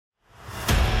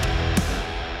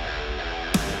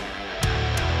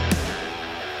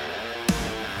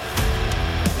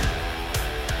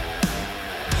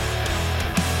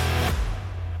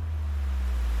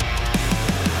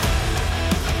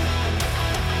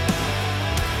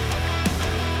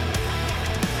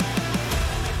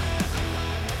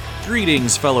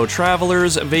Greetings, fellow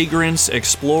travelers, vagrants,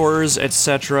 explorers,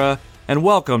 etc., and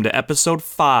welcome to episode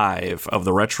 5 of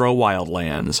the Retro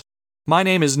Wildlands. My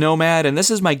name is Nomad, and this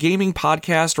is my gaming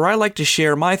podcast where I like to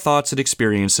share my thoughts and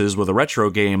experiences with a retro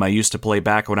game I used to play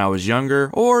back when I was younger,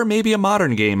 or maybe a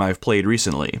modern game I've played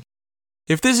recently.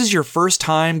 If this is your first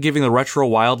time giving the Retro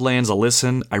Wildlands a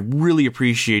listen, I really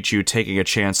appreciate you taking a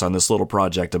chance on this little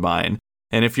project of mine.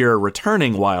 And if you're a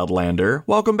returning Wildlander,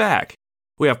 welcome back.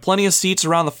 We have plenty of seats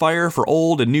around the fire for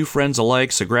old and new friends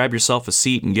alike, so grab yourself a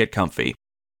seat and get comfy.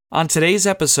 On today's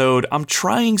episode, I'm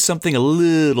trying something a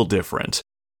little different.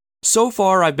 So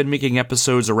far, I've been making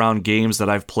episodes around games that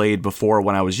I've played before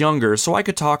when I was younger, so I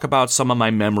could talk about some of my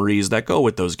memories that go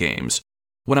with those games.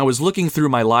 When I was looking through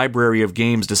my library of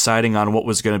games deciding on what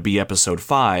was going to be episode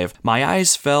 5, my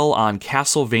eyes fell on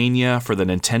Castlevania for the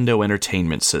Nintendo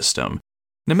Entertainment System.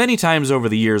 Now, many times over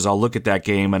the years, I'll look at that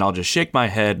game and I'll just shake my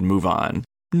head and move on.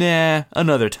 Nah,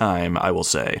 another time, I will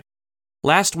say.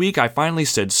 Last week, I finally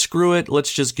said, screw it,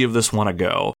 let's just give this one a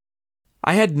go.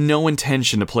 I had no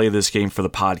intention to play this game for the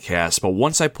podcast, but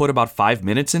once I put about 5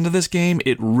 minutes into this game,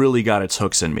 it really got its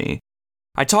hooks in me.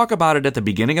 I talk about it at the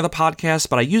beginning of the podcast,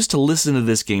 but I used to listen to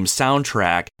this game's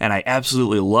soundtrack, and I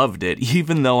absolutely loved it,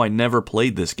 even though I never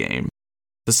played this game.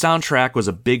 The soundtrack was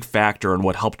a big factor in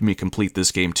what helped me complete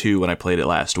this game too when I played it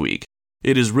last week.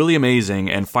 It is really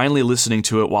amazing, and finally listening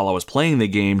to it while I was playing the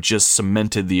game just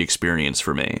cemented the experience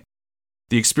for me.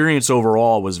 The experience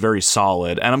overall was very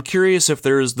solid, and I'm curious if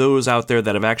there's those out there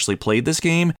that have actually played this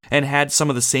game and had some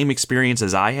of the same experience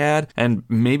as I had, and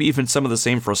maybe even some of the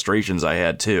same frustrations I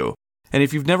had too. And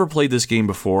if you've never played this game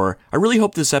before, I really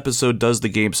hope this episode does the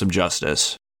game some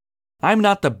justice. I'm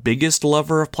not the biggest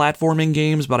lover of platforming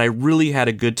games, but I really had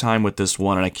a good time with this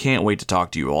one, and I can't wait to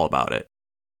talk to you all about it.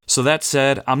 So that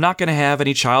said, I'm not going to have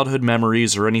any childhood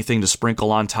memories or anything to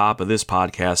sprinkle on top of this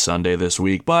podcast Sunday this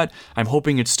week, but I'm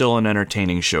hoping it's still an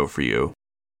entertaining show for you.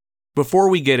 Before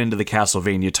we get into the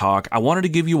Castlevania talk, I wanted to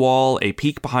give you all a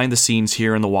peek behind the scenes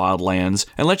here in the Wildlands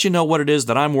and let you know what it is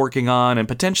that I'm working on and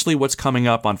potentially what's coming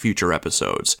up on future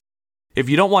episodes. If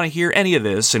you don't want to hear any of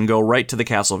this and go right to the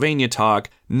Castlevania talk,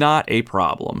 not a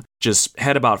problem. Just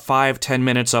head about 5-10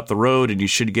 minutes up the road and you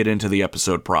should get into the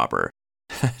episode proper.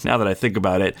 Now that I think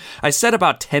about it, I said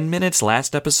about 10 minutes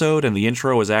last episode and the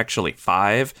intro was actually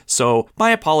 5, so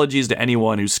my apologies to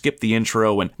anyone who skipped the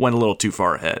intro and went a little too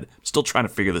far ahead. Still trying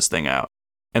to figure this thing out.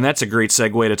 And that's a great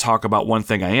segue to talk about one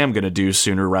thing I am going to do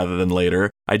sooner rather than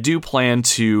later. I do plan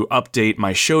to update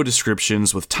my show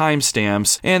descriptions with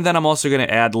timestamps, and then I'm also going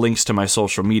to add links to my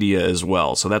social media as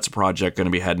well, so that's a project going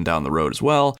to be heading down the road as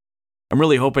well. I'm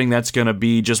really hoping that's going to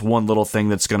be just one little thing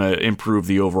that's going to improve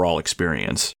the overall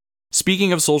experience.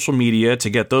 Speaking of social media, to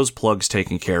get those plugs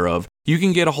taken care of, you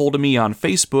can get a hold of me on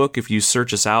Facebook if you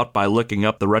search us out by looking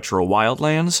up the Retro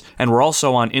Wildlands, and we're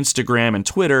also on Instagram and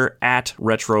Twitter at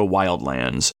Retro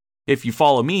Wildlands. If you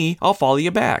follow me, I'll follow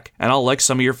you back, and I'll like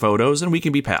some of your photos and we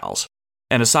can be pals.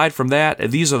 And aside from that,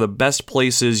 these are the best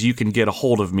places you can get a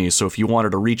hold of me, so if you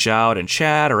wanted to reach out and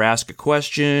chat or ask a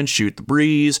question, shoot the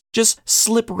breeze, just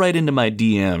slip right into my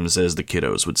DMs, as the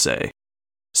kiddos would say.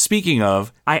 Speaking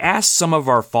of, I asked some of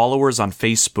our followers on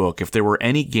Facebook if there were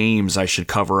any games I should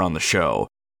cover on the show.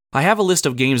 I have a list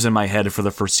of games in my head for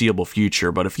the foreseeable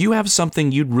future, but if you have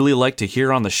something you'd really like to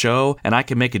hear on the show and I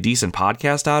can make a decent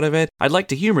podcast out of it, I'd like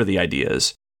to humor the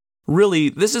ideas. Really,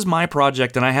 this is my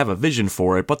project and I have a vision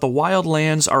for it, but the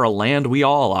Wildlands are a land we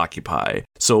all occupy.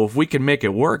 So if we can make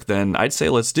it work, then I'd say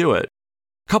let's do it.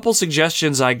 Couple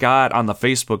suggestions I got on the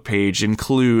Facebook page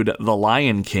include The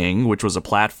Lion King, which was a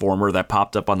platformer that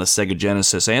popped up on the Sega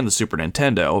Genesis and the Super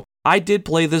Nintendo. I did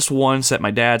play this once at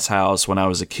my dad's house when I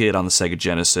was a kid on the Sega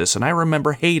Genesis, and I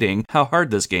remember hating how hard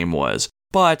this game was.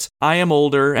 But I am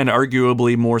older and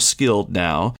arguably more skilled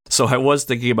now, so I was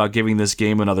thinking about giving this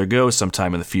game another go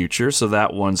sometime in the future, so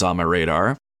that one's on my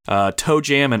radar. Toe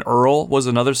Jam and Earl was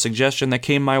another suggestion that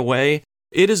came my way.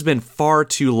 It has been far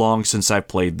too long since I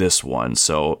played this one,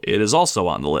 so it is also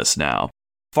on the list now.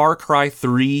 Far Cry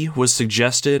 3 was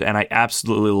suggested, and I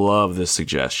absolutely love this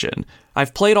suggestion.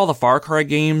 I've played all the Far Cry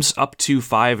games up to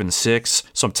 5 and 6,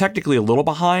 so I'm technically a little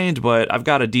behind, but I've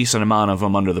got a decent amount of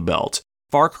them under the belt.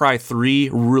 Far Cry 3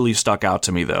 really stuck out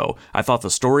to me, though. I thought the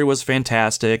story was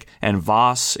fantastic, and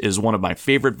Voss is one of my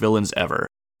favorite villains ever.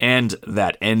 And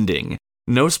that ending.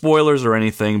 No spoilers or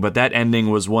anything, but that ending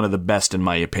was one of the best in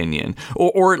my opinion.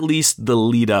 Or at least the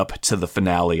lead up to the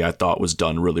finale I thought was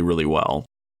done really, really well.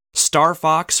 Star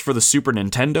Fox for the Super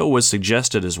Nintendo was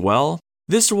suggested as well.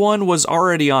 This one was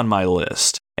already on my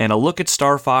list, and a look at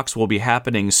Star Fox will be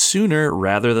happening sooner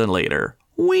rather than later.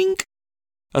 Wink!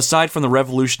 Aside from the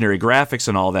revolutionary graphics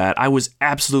and all that, I was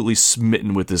absolutely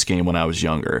smitten with this game when I was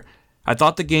younger. I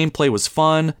thought the gameplay was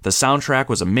fun, the soundtrack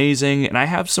was amazing, and I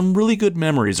have some really good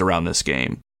memories around this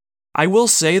game. I will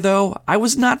say though, I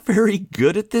was not very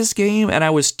good at this game, and I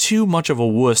was too much of a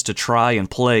wuss to try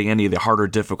and play any of the harder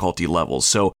difficulty levels,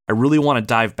 so I really want to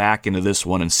dive back into this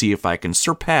one and see if I can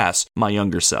surpass my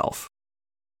younger self.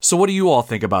 So what do you all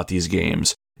think about these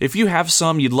games? If you have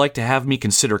some you'd like to have me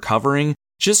consider covering,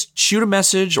 just shoot a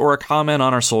message or a comment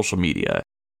on our social media.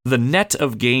 The net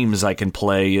of games I can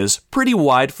play is pretty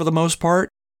wide for the most part.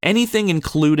 Anything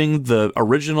including the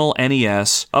original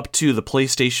NES up to the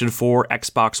PlayStation 4,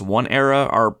 Xbox One era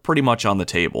are pretty much on the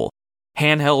table.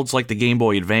 Handhelds like the Game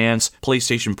Boy Advance,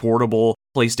 PlayStation Portable,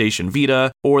 PlayStation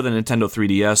Vita, or the Nintendo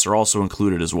 3DS are also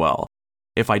included as well.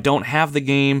 If I don't have the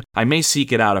game, I may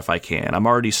seek it out if I can. I'm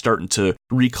already starting to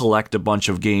recollect a bunch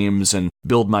of games and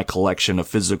build my collection of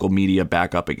physical media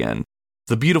back up again.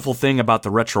 The beautiful thing about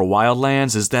the Retro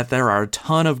Wildlands is that there are a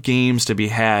ton of games to be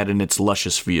had in its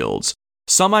luscious fields.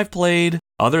 Some I've played,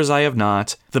 others I have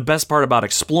not. The best part about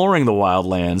exploring the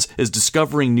Wildlands is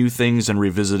discovering new things and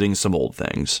revisiting some old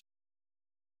things.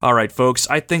 Alright folks,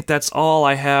 I think that's all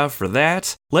I have for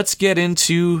that. Let's get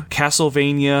into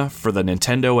Castlevania for the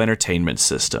Nintendo Entertainment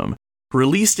System.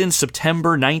 Released in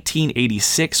September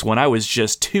 1986 when I was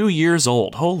just 2 years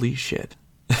old. Holy shit.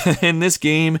 In this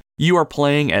game, you are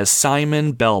playing as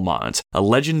Simon Belmont, a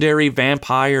legendary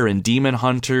vampire and demon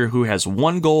hunter who has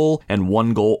one goal and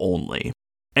one goal only.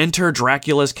 Enter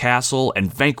Dracula's castle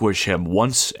and vanquish him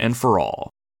once and for all.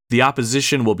 The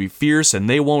opposition will be fierce and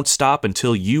they won't stop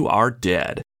until you are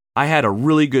dead. I had a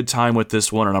really good time with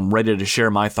this one and I'm ready to share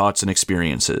my thoughts and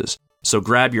experiences. So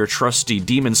grab your trusty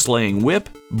demon-slaying whip,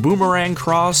 boomerang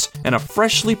cross, and a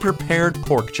freshly prepared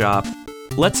pork chop.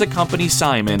 Let's accompany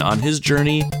Simon on his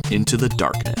journey into the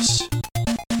darkness.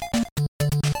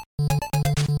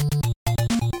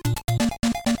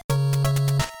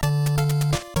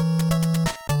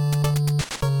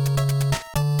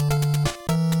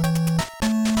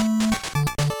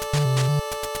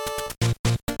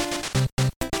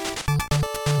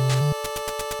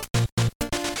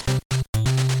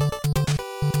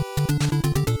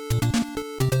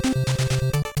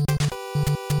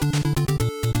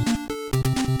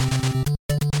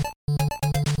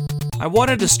 I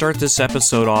wanted to start this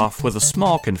episode off with a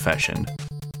small confession.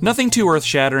 Nothing too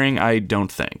earth-shattering, I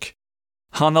don't think.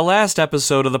 On the last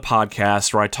episode of the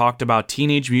podcast where I talked about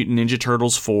Teenage Mutant Ninja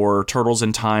Turtles 4, Turtles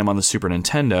in Time on the Super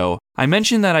Nintendo, I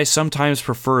mentioned that I sometimes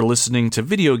prefer listening to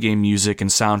video game music and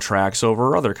soundtracks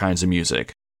over other kinds of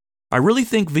music. I really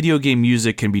think video game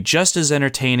music can be just as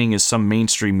entertaining as some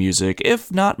mainstream music,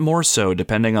 if not more so,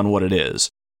 depending on what it is.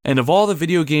 And of all the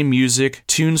video game music,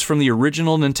 tunes from the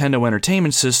original Nintendo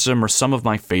Entertainment System are some of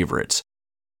my favorites.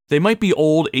 They might be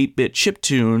old 8-bit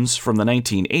chiptunes from the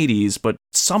 1980s, but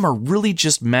some are really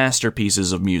just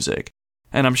masterpieces of music.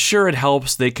 And I'm sure it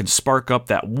helps they can spark up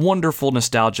that wonderful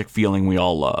nostalgic feeling we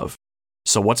all love.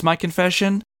 So what's my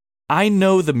confession? I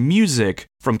know the music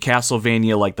from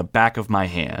Castlevania like the back of my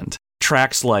hand.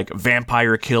 Tracks like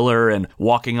Vampire Killer and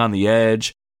Walking on the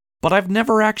Edge. But I've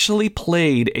never actually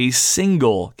played a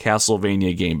single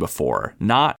Castlevania game before.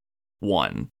 Not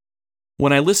one.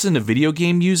 When I listen to video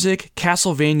game music,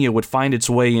 Castlevania would find its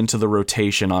way into the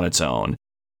rotation on its own.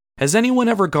 Has anyone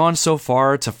ever gone so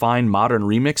far to find modern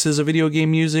remixes of video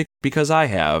game music? Because I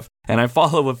have, and I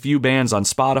follow a few bands on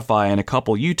Spotify and a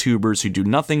couple YouTubers who do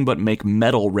nothing but make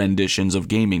metal renditions of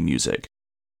gaming music.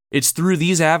 It's through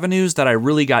these avenues that I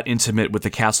really got intimate with the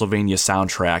Castlevania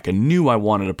soundtrack and knew I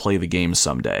wanted to play the game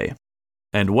someday.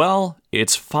 And well,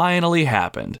 it's finally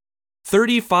happened.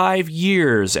 35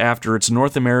 years after its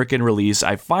North American release,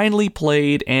 I finally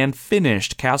played and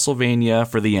finished Castlevania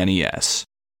for the NES.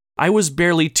 I was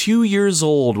barely 2 years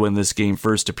old when this game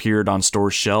first appeared on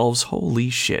store shelves. Holy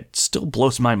shit, still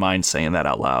blows my mind saying that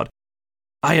out loud.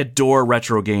 I adore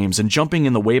retro games and jumping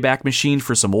in the Wayback Machine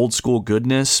for some old school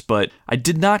goodness, but I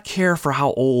did not care for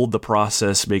how old the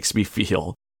process makes me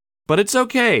feel. But it's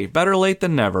okay, better late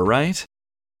than never, right?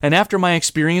 And after my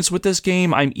experience with this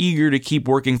game, I'm eager to keep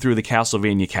working through the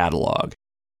Castlevania catalog.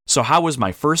 So how was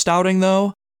my first outing,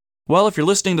 though? Well, if you're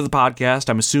listening to the podcast,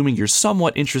 I'm assuming you're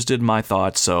somewhat interested in my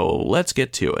thoughts, so let's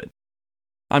get to it.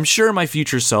 I'm sure my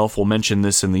future self will mention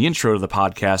this in the intro to the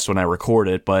podcast when I record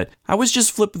it, but I was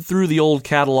just flipping through the old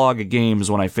catalog of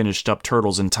games when I finished up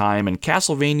Turtles in Time, and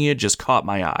Castlevania just caught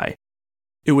my eye.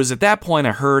 It was at that point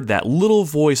I heard that little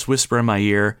voice whisper in my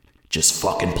ear, "Just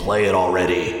fucking play it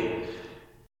already."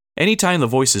 Anytime the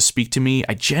voices speak to me,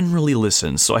 I generally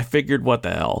listen, so I figured what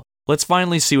the hell. Let's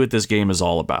finally see what this game is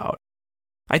all about.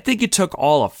 I think it took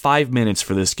all of 5 minutes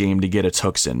for this game to get its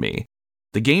hooks in me.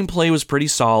 The gameplay was pretty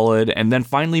solid, and then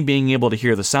finally being able to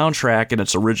hear the soundtrack in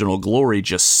its original glory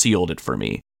just sealed it for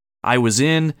me. I was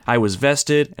in, I was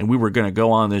vested, and we were going to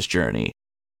go on this journey.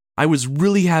 I was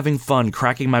really having fun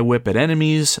cracking my whip at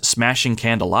enemies, smashing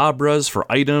candelabras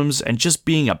for items, and just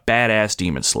being a badass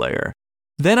demon slayer.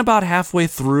 Then about halfway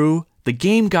through, the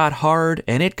game got hard,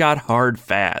 and it got hard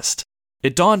fast.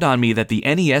 It dawned on me that the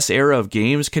NES era of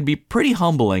games can be pretty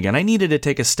humbling, and I needed to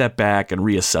take a step back and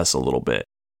reassess a little bit.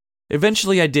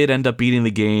 Eventually I did end up beating the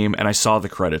game, and I saw the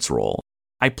credits roll.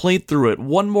 I played through it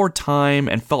one more time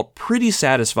and felt pretty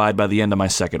satisfied by the end of my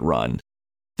second run.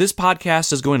 This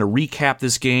podcast is going to recap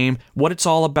this game, what it's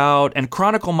all about, and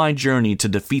chronicle my journey to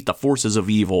defeat the forces of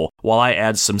evil, while I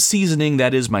add some seasoning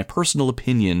that is my personal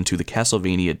opinion to the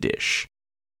Castlevania dish.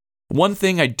 One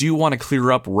thing I do want to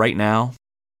clear up right now,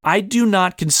 I do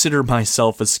not consider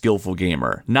myself a skillful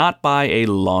gamer, not by a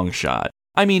long shot.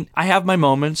 I mean, I have my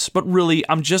moments, but really,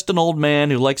 I'm just an old man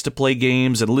who likes to play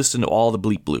games and listen to all the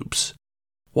bleep bloops.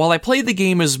 While I played the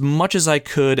game as much as I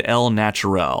could el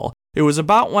naturel, it was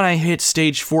about when I hit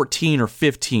stage 14 or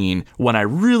 15 when I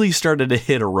really started to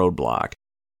hit a roadblock.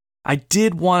 I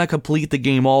did want to complete the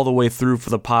game all the way through for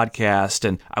the podcast,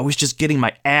 and I was just getting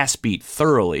my ass beat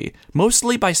thoroughly,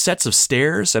 mostly by sets of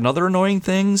stairs and other annoying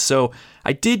things, so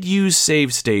I did use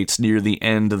save states near the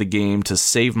end of the game to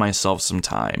save myself some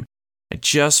time. I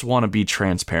just want to be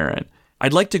transparent.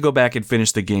 I'd like to go back and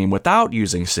finish the game without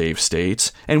using save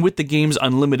states, and with the game's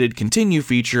unlimited continue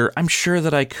feature, I'm sure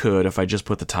that I could if I just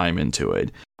put the time into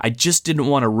it. I just didn't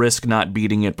want to risk not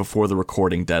beating it before the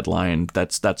recording deadline,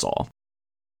 that's all.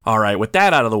 Alright, with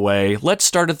that out of the way, let's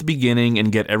start at the beginning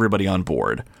and get everybody on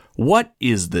board. What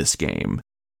is this game?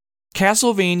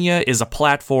 Castlevania is a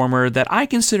platformer that I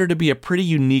consider to be a pretty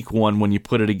unique one when you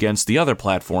put it against the other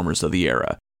platformers of the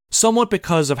era. Somewhat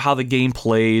because of how the game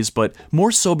plays, but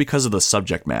more so because of the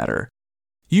subject matter.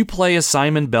 You play as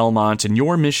Simon Belmont, and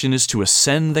your mission is to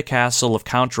ascend the castle of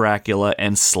Count Dracula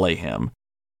and slay him.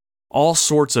 All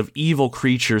sorts of evil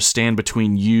creatures stand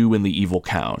between you and the evil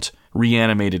Count.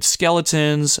 Reanimated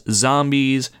skeletons,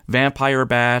 zombies, vampire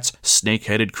bats,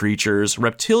 snake-headed creatures,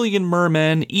 reptilian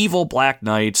mermen, evil black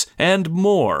knights, and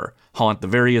more haunt the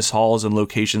various halls and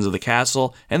locations of the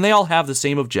castle, and they all have the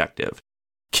same objective.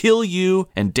 Kill you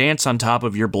and dance on top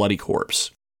of your bloody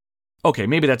corpse. Okay,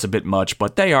 maybe that's a bit much,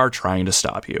 but they are trying to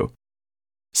stop you.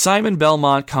 Simon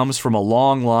Belmont comes from a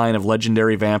long line of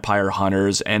legendary vampire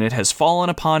hunters, and it has fallen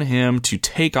upon him to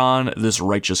take on this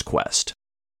righteous quest.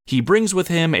 He brings with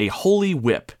him a holy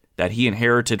whip that he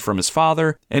inherited from his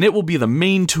father, and it will be the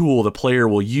main tool the player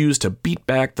will use to beat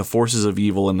back the forces of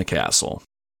evil in the castle.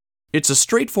 It's a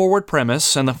straightforward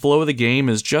premise, and the flow of the game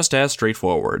is just as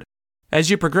straightforward. As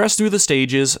you progress through the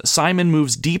stages, Simon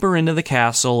moves deeper into the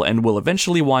castle and will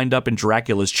eventually wind up in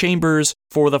Dracula's chambers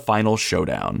for the final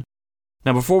showdown.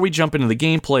 Now, before we jump into the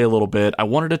gameplay a little bit, I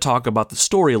wanted to talk about the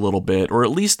story a little bit, or at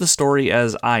least the story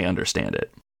as I understand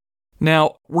it.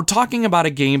 Now, we're talking about a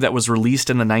game that was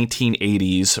released in the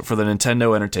 1980s for the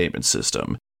Nintendo Entertainment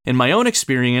System. In my own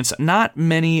experience, not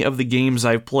many of the games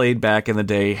I've played back in the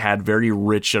day had very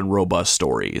rich and robust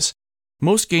stories.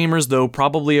 Most gamers, though,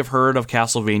 probably have heard of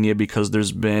Castlevania because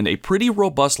there's been a pretty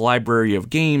robust library of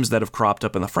games that have cropped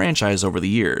up in the franchise over the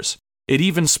years. It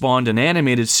even spawned an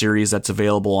animated series that's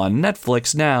available on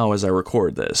Netflix now as I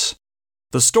record this.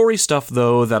 The story stuff,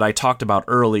 though, that I talked about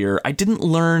earlier, I didn't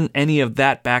learn any of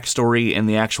that backstory in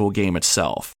the actual game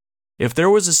itself. If there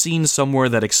was a scene somewhere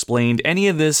that explained any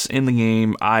of this in the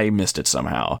game, I missed it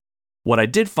somehow. What I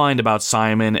did find about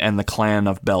Simon and the clan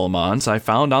of Belmont, I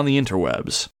found on the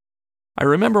interwebs. I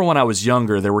remember when I was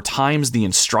younger, there were times the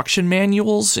instruction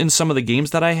manuals in some of the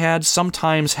games that I had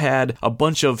sometimes had a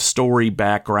bunch of story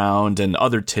background and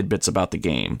other tidbits about the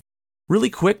game. Really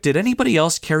quick, did anybody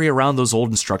else carry around those old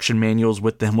instruction manuals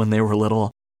with them when they were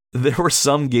little? There were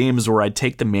some games where I'd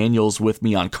take the manuals with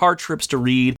me on car trips to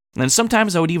read, and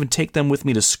sometimes I would even take them with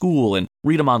me to school and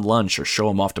read them on lunch or show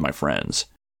them off to my friends.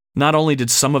 Not only did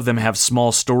some of them have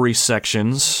small story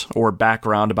sections or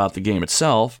background about the game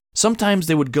itself, sometimes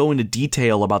they would go into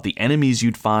detail about the enemies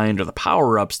you'd find or the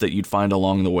power-ups that you'd find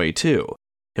along the way too.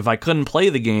 If I couldn't play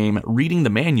the game, reading the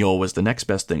manual was the next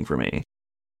best thing for me.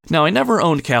 Now, I never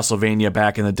owned Castlevania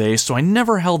back in the day, so I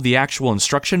never held the actual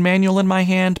instruction manual in my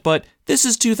hand, but this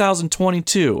is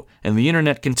 2022, and the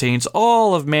internet contains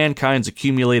all of mankind's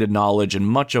accumulated knowledge and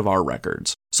much of our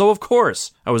records. So of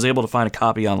course, I was able to find a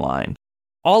copy online.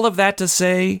 All of that to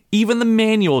say, even the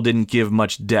manual didn't give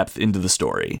much depth into the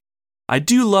story. I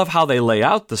do love how they lay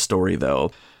out the story, though.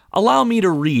 Allow me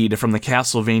to read from the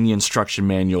Castlevania instruction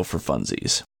manual for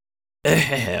funsies.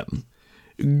 Ahem.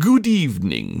 Good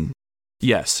evening.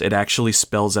 Yes, it actually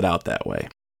spells it out that way.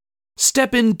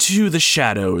 Step into the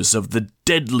shadows of the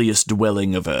deadliest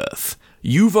dwelling of Earth.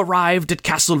 You've arrived at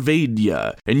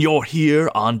Castlevania, and you're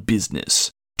here on business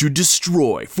to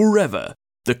destroy forever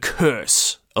the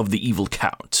curse of the evil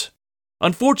count.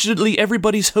 Unfortunately,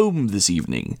 everybody's home this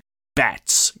evening.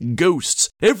 Bats,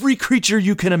 ghosts, every creature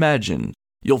you can imagine.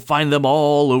 You'll find them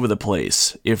all over the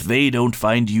place if they don't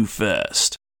find you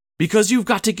first. Because you've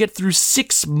got to get through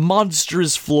 6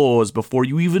 monstrous floors before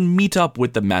you even meet up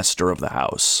with the master of the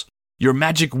house. Your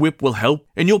magic whip will help,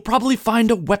 and you'll probably find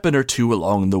a weapon or two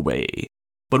along the way.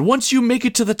 But once you make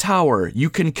it to the tower, you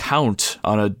can count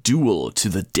on a duel to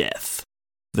the death.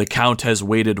 The Count has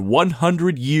waited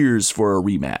 100 years for a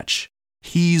rematch.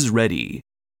 He's ready.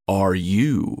 Are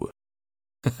you?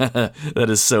 That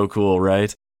is so cool,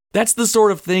 right? That's the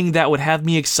sort of thing that would have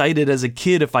me excited as a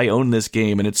kid if I owned this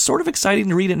game, and it's sort of exciting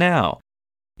to read it now.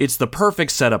 It's the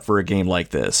perfect setup for a game like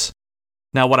this.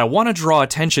 Now, what I want to draw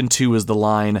attention to is the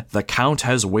line, "The Count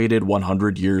has waited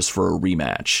 100 years for a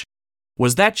rematch."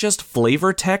 Was that just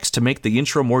flavor text to make the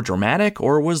intro more dramatic,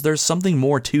 or was there something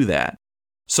more to that?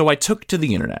 So I took to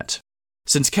the internet.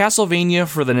 Since Castlevania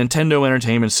for the Nintendo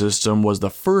Entertainment System was the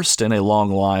first in a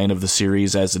long line of the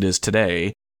series as it is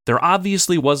today, there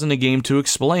obviously wasn't a game to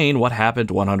explain what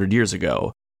happened 100 years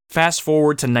ago. Fast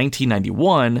forward to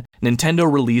 1991, Nintendo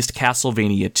released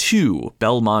Castlevania 2,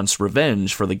 Belmont's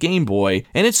Revenge for the Game Boy,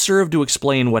 and it served to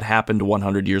explain what happened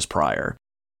 100 years prior.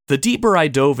 The deeper I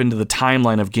dove into the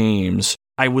timeline of games,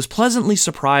 I was pleasantly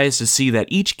surprised to see that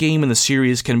each game in the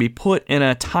series can be put in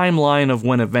a timeline of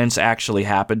when events actually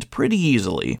happened pretty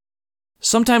easily.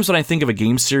 Sometimes when I think of a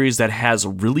game series that has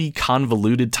really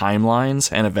convoluted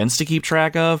timelines and events to keep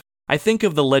track of, I think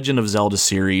of the Legend of Zelda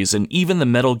series and even the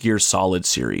Metal Gear Solid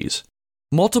series.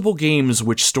 Multiple games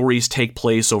which stories take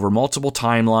place over multiple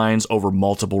timelines over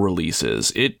multiple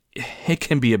releases. It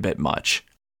can be a bit much.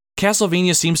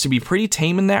 Castlevania seems to be pretty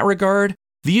tame in that regard.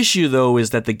 The issue, though,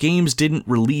 is that the games didn't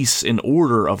release in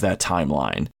order of that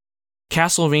timeline.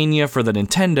 Castlevania for the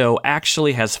Nintendo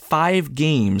actually has 5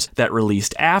 games that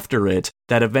released after it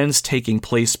that events taking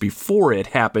place before it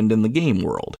happened in the game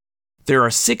world. There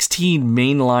are 16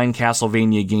 mainline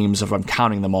Castlevania games if I'm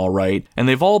counting them all right, and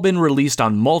they've all been released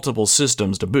on multiple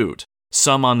systems to boot.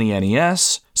 Some on the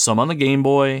NES, some on the Game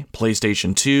Boy,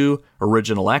 PlayStation 2,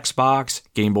 original Xbox,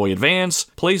 Game Boy Advance,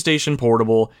 PlayStation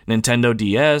Portable, Nintendo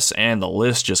DS, and the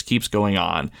list just keeps going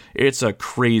on. It's a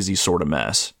crazy sort of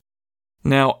mess.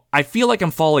 Now, I feel like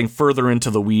I'm falling further into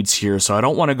the weeds here, so I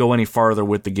don't want to go any farther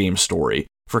with the game story.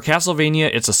 For Castlevania,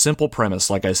 it's a simple premise,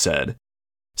 like I said.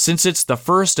 Since it's the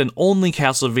first and only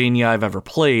Castlevania I've ever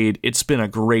played, it's been a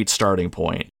great starting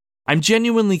point. I'm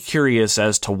genuinely curious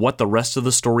as to what the rest of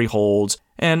the story holds,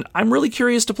 and I'm really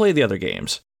curious to play the other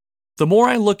games. The more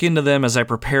I look into them as I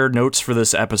prepare notes for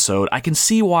this episode, I can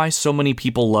see why so many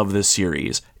people love this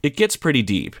series. It gets pretty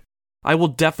deep. I will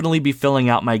definitely be filling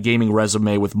out my gaming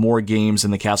resume with more games in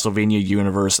the Castlevania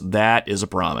universe, that is a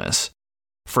promise.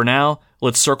 For now,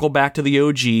 let's circle back to the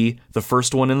OG, the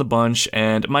first one in the bunch,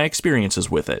 and my experiences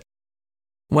with it.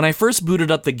 When I first booted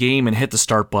up the game and hit the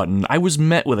start button, I was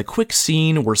met with a quick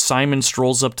scene where Simon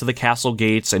strolls up to the castle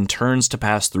gates and turns to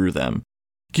pass through them.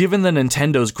 Given the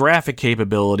Nintendo's graphic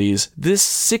capabilities, this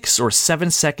 6 or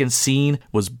 7 second scene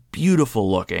was beautiful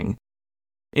looking.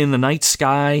 In the night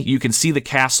sky, you can see the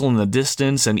castle in the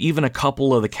distance and even a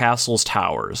couple of the castle's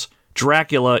towers.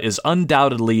 Dracula is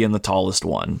undoubtedly in the tallest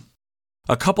one.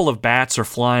 A couple of bats are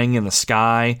flying in the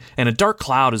sky, and a dark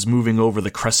cloud is moving over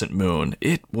the crescent moon.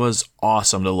 It was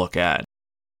awesome to look at.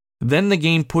 Then the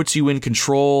game puts you in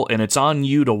control, and it's on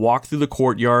you to walk through the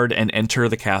courtyard and enter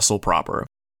the castle proper.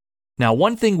 Now,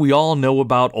 one thing we all know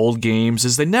about old games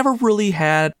is they never really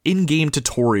had in-game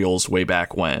tutorials way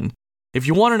back when. If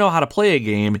you want to know how to play a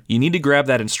game, you need to grab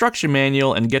that instruction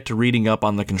manual and get to reading up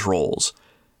on the controls.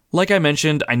 Like I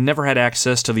mentioned, I never had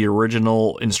access to the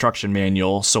original instruction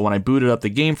manual, so when I booted up the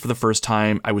game for the first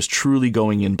time, I was truly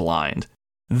going in blind.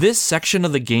 This section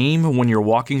of the game, when you're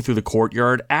walking through the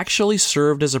courtyard, actually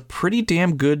served as a pretty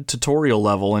damn good tutorial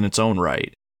level in its own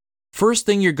right. First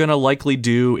thing you're gonna likely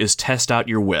do is test out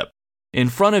your whip. In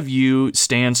front of you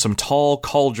stand some tall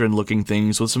cauldron-looking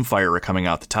things with some fire coming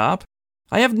out the top.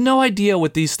 I have no idea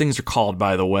what these things are called,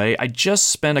 by the way. I just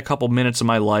spent a couple minutes of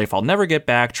my life I'll never get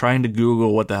back trying to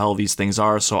Google what the hell these things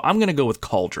are, so I'm gonna go with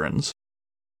cauldrons.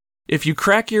 If you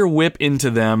crack your whip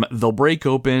into them, they'll break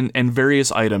open and various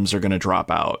items are gonna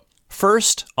drop out.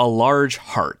 First, a large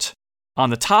heart. On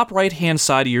the top right-hand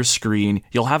side of your screen,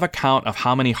 you'll have a count of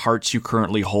how many hearts you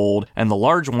currently hold, and the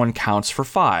large one counts for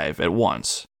 5 at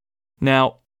once.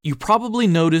 Now, You probably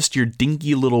noticed your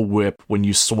dinky little whip when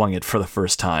you swung it for the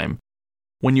first time.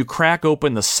 When you crack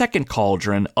open the second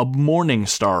cauldron, a morning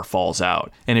star falls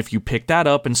out, and if you pick that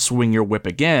up and swing your whip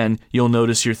again, you'll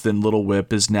notice your thin little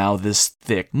whip is now this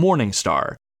thick morning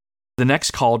star. The next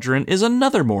cauldron is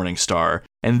another morning star,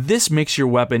 and this makes your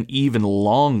weapon even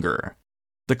longer.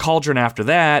 The cauldron after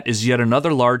that is yet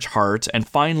another large heart, and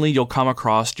finally you'll come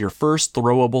across your first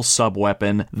throwable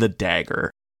sub-weapon, the dagger.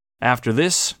 After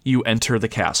this, you enter the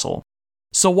castle.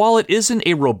 So while it isn't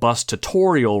a robust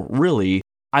tutorial, really,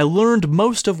 I learned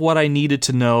most of what I needed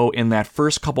to know in that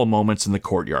first couple moments in the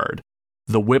courtyard.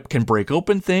 The whip can break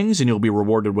open things and you'll be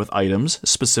rewarded with items,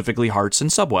 specifically hearts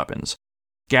and sub-weapons.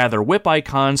 Gather whip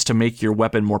icons to make your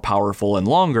weapon more powerful and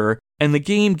longer, and the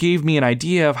game gave me an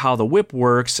idea of how the whip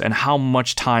works and how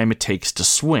much time it takes to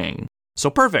swing. So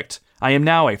perfect! I am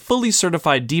now a fully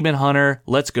certified demon hunter,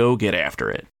 let's go get after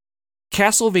it.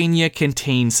 Castlevania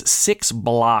contains 6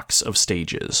 blocks of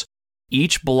stages.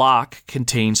 Each block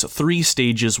contains 3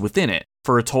 stages within it,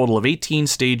 for a total of 18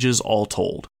 stages all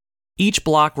told. Each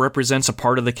block represents a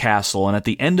part of the castle, and at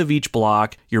the end of each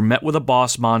block, you're met with a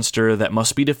boss monster that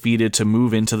must be defeated to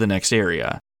move into the next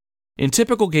area. In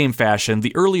typical game fashion,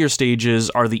 the earlier stages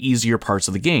are the easier parts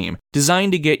of the game,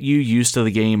 designed to get you used to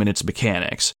the game and its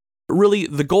mechanics. Really,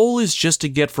 the goal is just to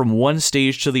get from one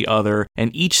stage to the other,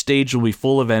 and each stage will be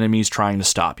full of enemies trying to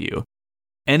stop you.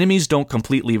 Enemies don't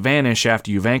completely vanish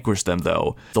after you vanquish them,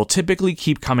 though. They'll typically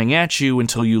keep coming at you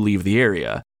until you leave the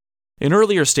area. In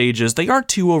earlier stages, they aren't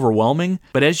too overwhelming,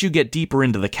 but as you get deeper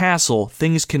into the castle,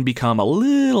 things can become a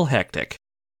little hectic.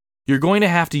 You're going to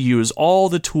have to use all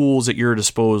the tools at your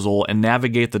disposal and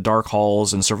navigate the dark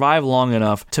halls and survive long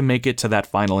enough to make it to that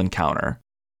final encounter.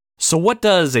 So what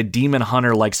does a demon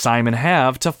hunter like Simon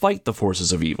have to fight the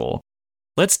forces of evil?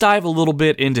 Let's dive a little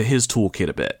bit into his toolkit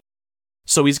a bit.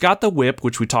 So he's got the whip,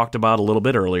 which we talked about a little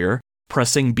bit earlier.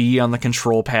 Pressing B on the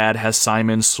control pad has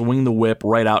Simon swing the whip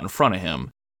right out in front of him.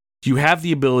 You have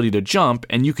the ability to jump,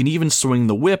 and you can even swing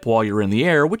the whip while you're in the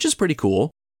air, which is pretty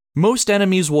cool. Most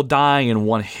enemies will die in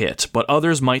one hit, but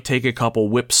others might take a couple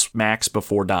whip smacks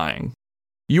before dying.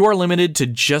 You are limited to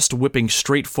just whipping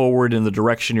straight forward in the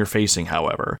direction you're facing,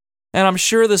 however. And I'm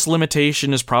sure this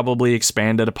limitation is probably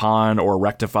expanded upon or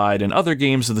rectified in other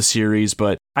games of the series,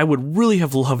 but I would really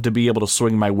have loved to be able to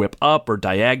swing my whip up or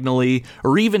diagonally,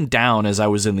 or even down as I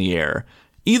was in the air.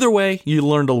 Either way, you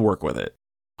learn to work with it.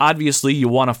 Obviously, you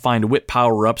want to find whip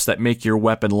power-ups that make your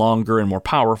weapon longer and more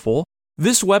powerful.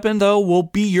 This weapon, though, will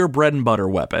be your bread and butter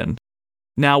weapon.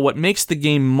 Now, what makes the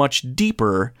game much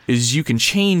deeper is you can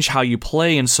change how you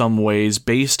play in some ways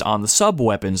based on the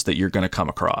sub-weapons that you're going to come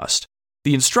across.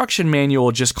 The instruction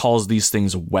manual just calls these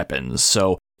things weapons,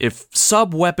 so if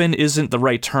sub-weapon isn't the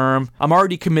right term, I'm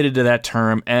already committed to that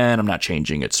term and I'm not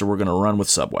changing it, so we're going to run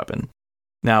with sub-weapon.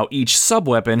 Now, each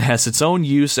sub-weapon has its own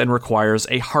use and requires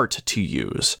a heart to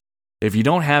use. If you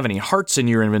don't have any hearts in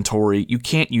your inventory, you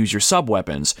can't use your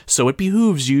sub-weapons, so it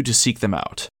behooves you to seek them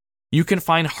out. You can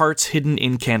find hearts hidden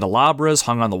in candelabras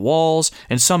hung on the walls,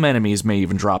 and some enemies may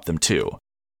even drop them too.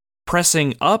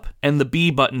 Pressing up and the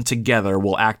B button together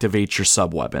will activate your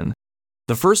sub-weapon.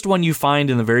 The first one you find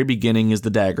in the very beginning is the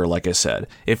dagger, like I said.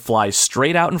 It flies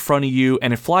straight out in front of you,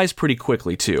 and it flies pretty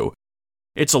quickly too.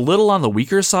 It's a little on the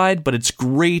weaker side, but it's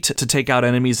great to take out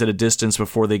enemies at a distance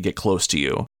before they get close to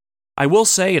you. I will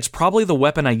say it's probably the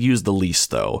weapon I use the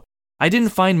least, though. I didn't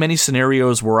find many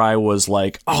scenarios where I was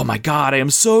like, oh my god, I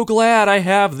am so glad I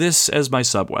have this as my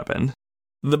sub-weapon.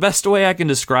 The best way I can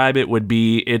describe it would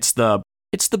be it's the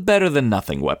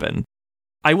better-than-nothing weapon.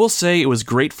 I will say it was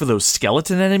great for those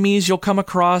skeleton enemies you'll come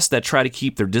across that try to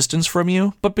keep their distance from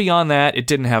you, but beyond that, it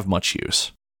didn't have much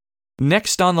use.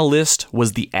 Next on the list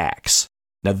was the axe.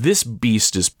 Now this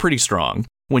beast is pretty strong.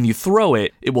 When you throw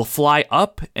it, it will fly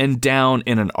up and down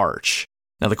in an arch.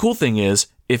 Now the cool thing is,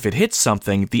 if it hits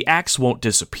something, the axe won't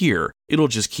disappear, it'll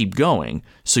just keep going,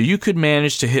 so you could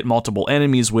manage to hit multiple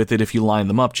enemies with it if you line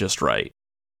them up just right.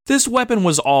 This weapon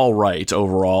was alright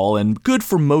overall, and good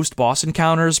for most boss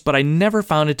encounters, but I never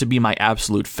found it to be my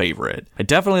absolute favorite. I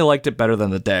definitely liked it better than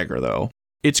the dagger though.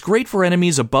 It's great for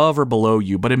enemies above or below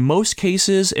you, but in most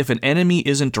cases, if an enemy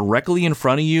isn't directly in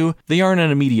front of you, they aren't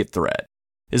an immediate threat.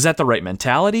 Is that the right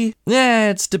mentality?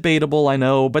 It's debatable, I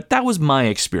know, but that was my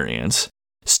experience.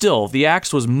 Still, the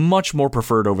axe was much more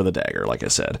preferred over the dagger, like I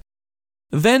said.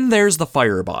 Then there's the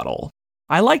fire bottle.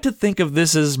 I like to think of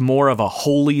this as more of a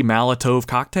holy Molotov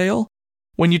cocktail.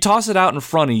 When you toss it out in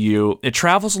front of you, it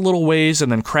travels a little ways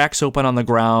and then cracks open on the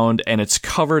ground, and it's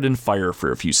covered in fire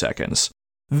for a few seconds.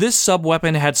 This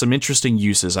sub-weapon had some interesting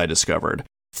uses I discovered.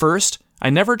 First, I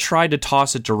never tried to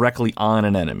toss it directly on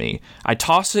an enemy. I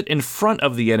toss it in front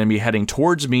of the enemy heading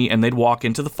towards me, and they'd walk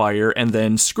into the fire and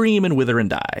then scream and wither and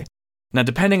die. Now,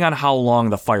 depending on how long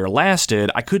the fire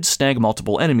lasted, I could snag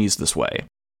multiple enemies this way.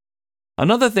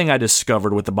 Another thing I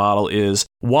discovered with the bottle is,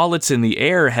 while it's in the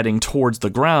air heading towards the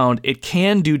ground, it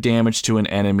can do damage to an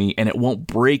enemy and it won't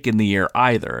break in the air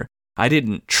either. I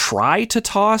didn't try to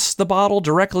toss the bottle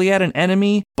directly at an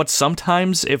enemy, but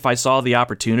sometimes if I saw the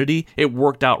opportunity, it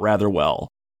worked out rather well.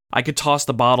 I could toss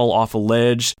the bottle off a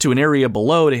ledge to an area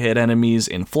below to hit enemies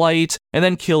in flight, and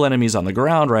then kill enemies on the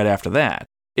ground right after that.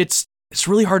 It's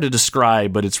really hard to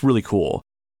describe, but it's really cool.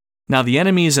 Now, the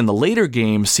enemies in the later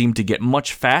games seemed to get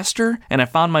much faster, and I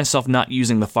found myself not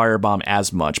using the firebomb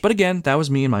as much, but again, that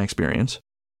was me and my experience.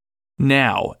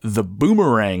 Now, the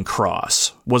boomerang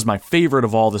cross was my favorite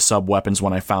of all the sub-weapons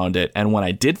when I found it, and when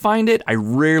I did find it, I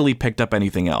rarely picked up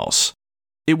anything else.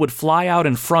 It would fly out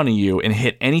in front of you and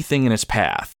hit anything in its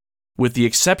path. With the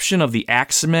exception of the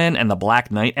Axemen and the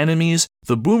Black Knight enemies,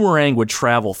 the boomerang would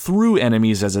travel through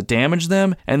enemies as it damaged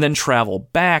them, and then travel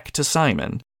back to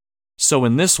Simon. So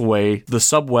in this way, the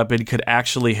sub-weapon could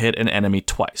actually hit an enemy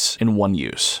twice in one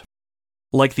use.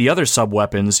 Like the other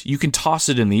sub-weapons, you can toss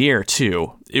it in the air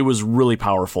too. It was really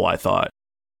powerful, I thought.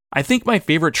 I think my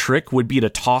favorite trick would be to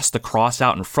toss the cross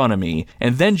out in front of me,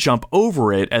 and then jump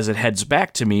over it as it heads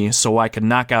back to me so I could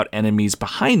knock out enemies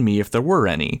behind me if there were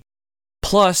any.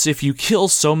 Plus, if you kill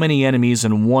so many enemies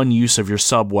in one use of your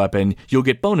sub-weapon, you'll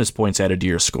get bonus points added to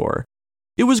your score.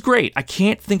 It was great. I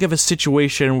can't think of a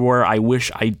situation where I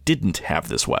wish I didn't have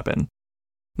this weapon.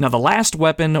 Now, the last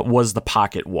weapon was the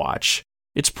pocket watch.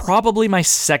 It's probably my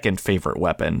second favorite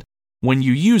weapon. When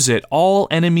you use it, all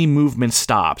enemy movement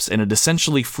stops, and it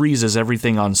essentially freezes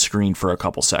everything on screen for a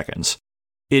couple seconds.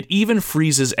 It even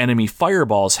freezes enemy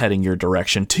fireballs heading your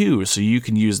direction too, so you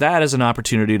can use that as an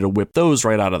opportunity to whip those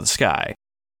right out of the sky.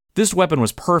 This weapon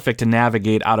was perfect to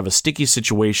navigate out of a sticky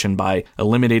situation by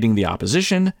eliminating the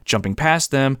opposition, jumping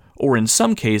past them, or in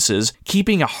some cases,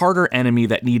 keeping a harder enemy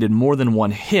that needed more than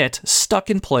one hit stuck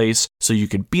in place so you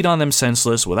could beat on them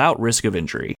senseless without risk of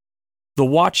injury. The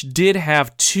watch did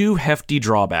have two hefty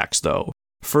drawbacks though.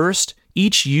 First,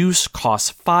 each use costs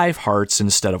 5 hearts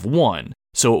instead of 1,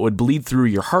 so it would bleed through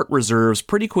your heart reserves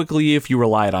pretty quickly if you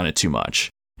relied on it too much.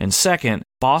 And second,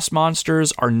 boss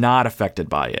monsters are not affected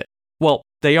by it. Well,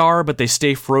 they are, but they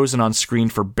stay frozen on screen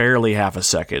for barely half a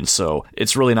second, so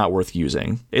it's really not worth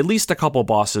using. At least a couple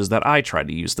bosses that I tried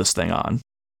to use this thing on.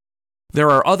 There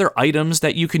are other items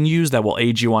that you can use that will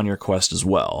aid you on your quest as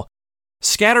well.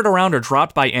 Scattered around or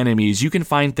dropped by enemies, you can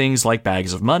find things like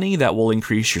bags of money that will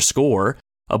increase your score,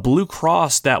 a blue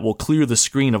cross that will clear the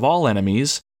screen of all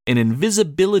enemies, an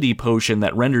invisibility potion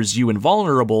that renders you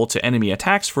invulnerable to enemy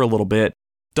attacks for a little bit,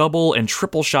 double and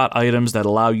triple shot items that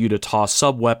allow you to toss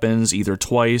sub-weapons either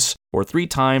twice or 3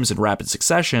 times in rapid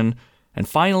succession, and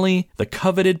finally, the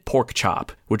coveted pork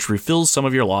chop, which refills some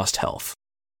of your lost health.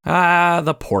 Ah,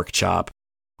 the pork chop.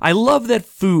 I love that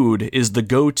food is the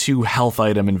go-to health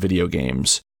item in video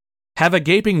games. Have a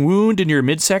gaping wound in your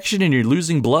midsection and you're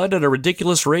losing blood at a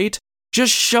ridiculous rate?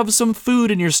 Just shove some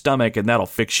food in your stomach and that'll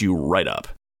fix you right up.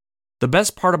 The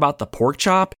best part about the pork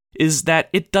chop is that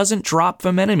it doesn't drop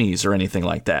from enemies or anything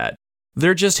like that.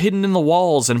 They're just hidden in the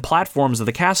walls and platforms of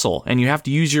the castle, and you have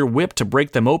to use your whip to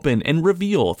break them open and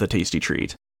reveal the tasty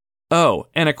treat. Oh,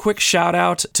 and a quick shout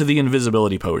out to the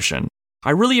invisibility potion. I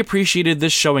really appreciated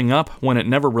this showing up when it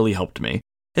never really helped me.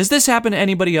 Has this happened to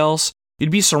anybody else?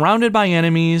 You'd be surrounded by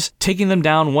enemies, taking them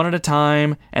down one at a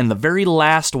time, and the very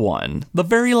last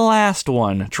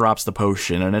one drops the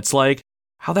potion, and it's like,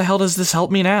 how the hell does this help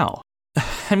me now?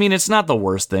 I mean, it's not the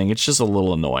worst thing, it's just a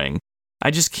little annoying.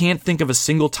 I just can't think of a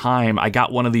single time I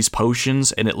got one of these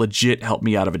potions and it legit helped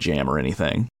me out of a jam or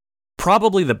anything.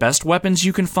 Probably the best weapons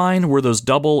you can find were those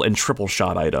double and triple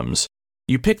shot items.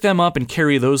 You pick them up and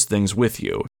carry those things with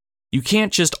you. You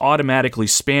can't just automatically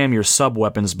spam your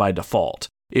sub-weapons by default.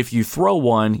 If you throw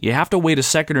one, you have to wait a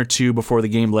second or two before the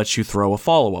game lets you throw a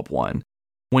follow-up one.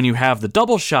 When you have the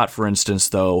double shot, for instance,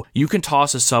 though, you can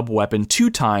toss a sub-weapon 2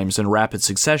 times in rapid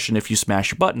succession if you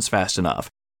smash your buttons fast enough.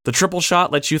 The triple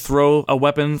shot lets you throw a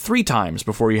weapon 3 times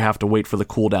before you have to wait for the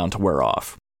cooldown to wear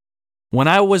off. When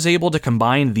I was able to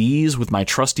combine these with my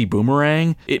trusty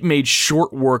boomerang, it made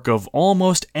short work of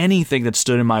almost anything that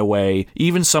stood in my way,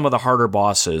 even some of the harder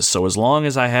bosses, so as long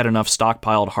as I had enough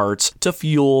stockpiled hearts to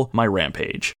fuel my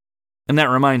rampage. And that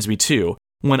reminds me too,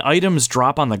 when items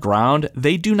drop on the ground,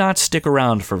 they do not stick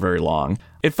around for very long.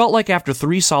 It felt like after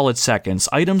 3 solid seconds,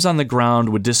 items on the ground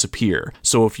would disappear,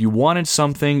 so if you wanted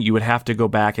something, you would have to go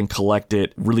back and collect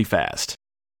it really fast.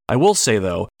 I will say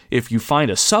though, if you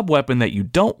find a sub-weapon that you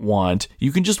don't want,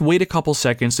 you can just wait a couple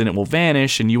seconds and it will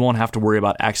vanish and you won't have to worry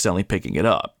about accidentally picking it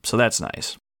up, so that's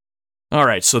nice.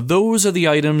 Alright, so those are the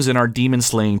items in our demon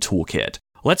slaying toolkit.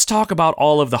 Let's talk about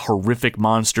all of the horrific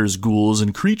monsters, ghouls,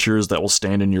 and creatures that will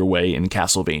stand in your way in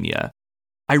Castlevania.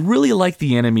 I really like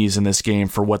the enemies in this game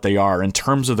for what they are in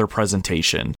terms of their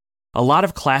presentation. A lot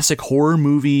of classic horror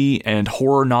movie and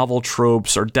horror novel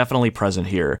tropes are definitely present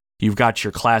here. You've got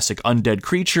your classic undead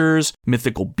creatures,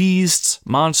 mythical beasts,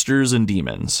 monsters, and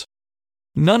demons.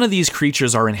 None of these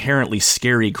creatures are inherently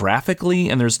scary graphically,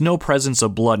 and there's no presence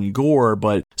of blood and gore,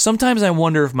 but sometimes I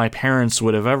wonder if my parents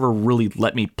would have ever really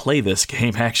let me play this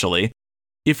game, actually.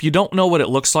 If you don't know what it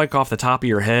looks like off the top of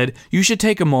your head, you should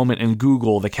take a moment and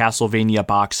Google the Castlevania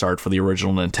box art for the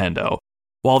original Nintendo.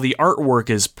 While the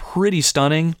artwork is pretty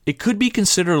stunning, it could be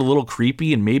considered a little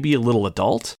creepy and maybe a little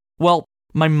adult. Well,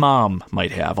 my mom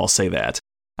might have, I'll say that.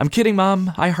 I'm kidding,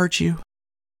 Mom, I heart you.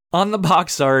 On the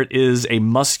box art is a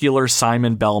muscular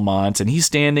Simon Belmont, and he's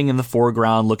standing in the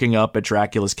foreground looking up at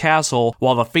Dracula's castle,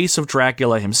 while the face of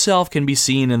Dracula himself can be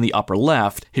seen in the upper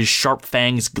left, his sharp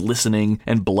fangs glistening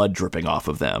and blood dripping off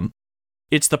of them.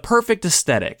 It's the perfect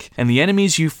aesthetic, and the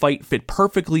enemies you fight fit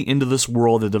perfectly into this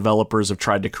world the developers have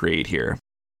tried to create here.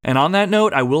 And on that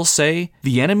note, I will say,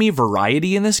 the enemy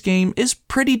variety in this game is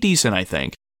pretty decent, I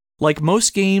think. Like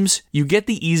most games, you get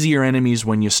the easier enemies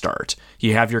when you start.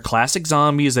 You have your classic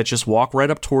zombies that just walk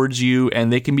right up towards you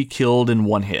and they can be killed in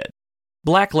one hit.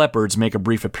 Black leopards make a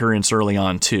brief appearance early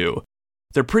on too.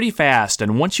 They're pretty fast,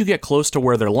 and once you get close to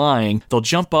where they're lying, they'll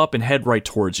jump up and head right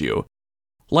towards you.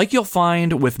 Like you'll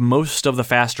find with most of the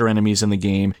faster enemies in the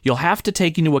game, you'll have to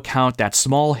take into account that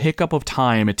small hiccup of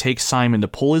time it takes Simon to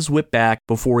pull his whip back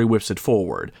before he whips it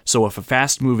forward. So if a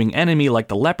fast-moving enemy like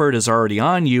the leopard is already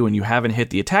on you and you haven't hit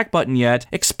the attack button yet,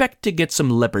 expect to get some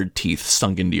leopard teeth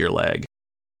sunk into your leg.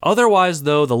 Otherwise,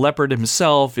 though, the leopard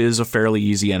himself is a fairly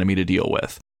easy enemy to deal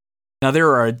with. Now,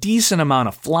 there are a decent amount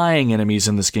of flying enemies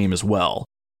in this game as well.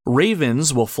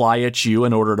 Ravens will fly at you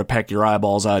in order to peck your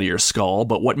eyeballs out of your skull,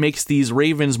 but what makes these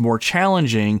ravens more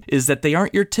challenging is that they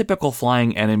aren't your typical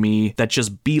flying enemy that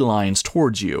just beelines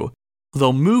towards you.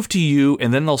 They'll move to you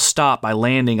and then they'll stop by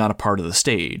landing on a part of the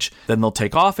stage. Then they'll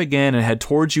take off again and head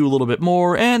towards you a little bit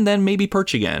more and then maybe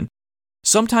perch again.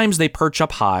 Sometimes they perch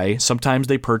up high, sometimes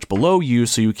they perch below you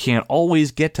so you can't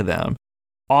always get to them.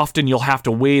 Often you'll have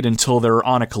to wait until they're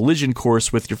on a collision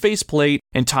course with your faceplate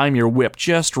and time your whip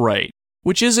just right.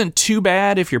 Which isn't too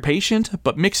bad if you're patient,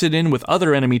 but mix it in with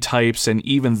other enemy types and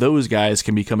even those guys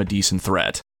can become a decent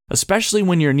threat, especially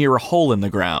when you're near a hole in the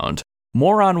ground.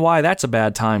 More on why that's a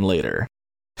bad time later.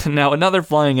 Now, another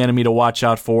flying enemy to watch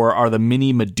out for are the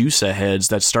mini Medusa heads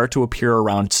that start to appear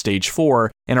around stage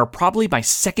 4 and are probably my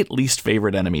second least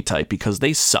favorite enemy type because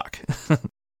they suck.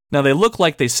 Now, they look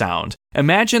like they sound.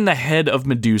 Imagine the head of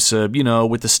Medusa,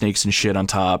 with the snakes and shit on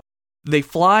top. They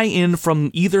fly in from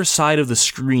either side of the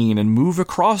screen and move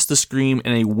across the screen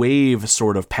in a wave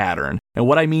sort of pattern. And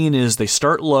what I mean is they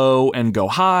start low and go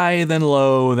high, then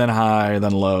low, then high,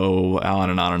 then low, on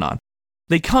and on and on.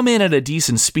 They come in at a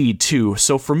decent speed too,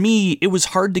 so for me, it was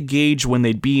hard to gauge when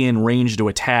they'd be in range to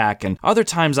attack, and other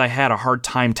times I had a hard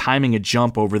time timing a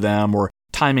jump over them or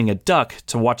timing a duck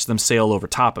to watch them sail over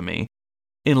top of me.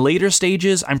 In later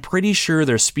stages, I'm pretty sure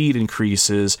their speed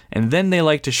increases, and then they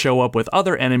like to show up with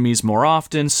other enemies more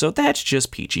often, so that's just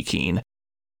peachy keen.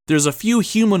 There's a few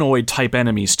humanoid-type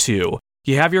enemies too.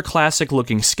 You have your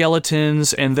classic-looking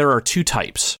skeletons, and there are two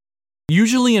types.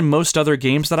 Usually in most other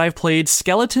games that I've played,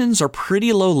 skeletons are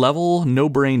pretty low-level,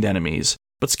 no-brained enemies,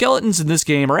 but skeletons in this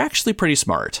game are actually pretty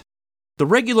smart. The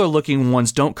regular-looking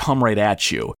ones don't come right at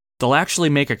you. They'll actually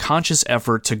make a conscious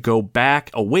effort to go back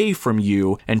away from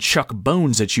you and chuck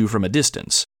bones at you from a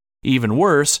distance. Even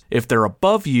worse, if they're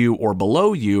above you or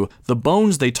below you, the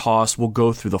bones they toss will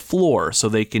go through the floor so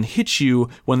they can hit you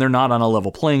when they're not on a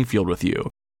level playing field with you.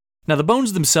 Now, the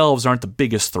bones themselves aren't the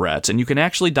biggest threats, and you can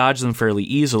actually dodge them fairly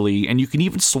easily, and you can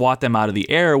even swat them out of the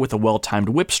air with a well-timed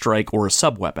whip strike or a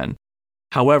sub-weapon.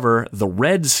 However, the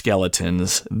red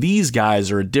skeletons, these guys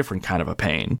are a different kind of a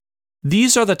pain.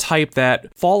 These are the type that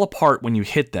fall apart when you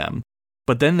hit them,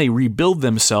 but then they rebuild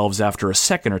themselves after a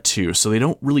second or two, so they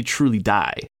don't really truly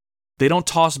die. They don't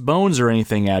toss bones or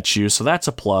anything at you, so that's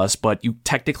a plus, but you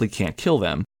technically can't kill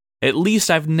them. At least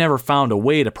I've never found a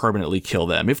way to permanently kill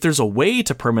them. If there's a way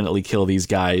to permanently kill these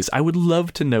guys, I would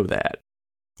love to know that.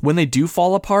 When they do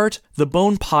fall apart, the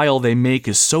bone pile they make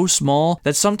is so small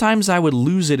that sometimes I would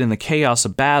lose it in the chaos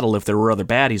of battle if there were other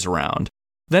baddies around.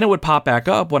 Then it would pop back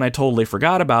up when I totally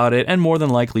forgot about it and more than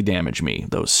likely damage me,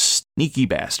 those sneaky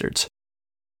bastards.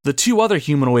 The two other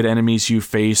humanoid enemies you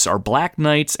face are Black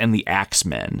Knights and the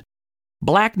Axemen.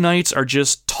 Black Knights are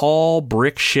just tall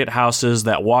brick shithouses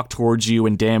that walk towards you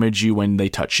and damage you when they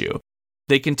touch you.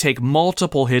 They can take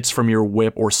multiple hits from your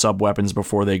whip or sub-weapons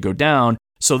before they go down,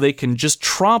 so they can just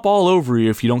tromp all over you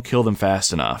if you don't kill them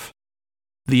fast enough.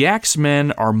 The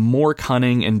Axemen are more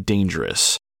cunning and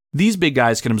dangerous. These big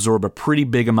guys can absorb a pretty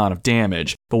big amount of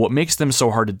damage, but what makes them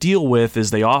so hard to deal with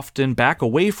is they often back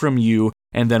away from you,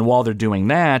 and then while they're doing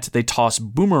that, they toss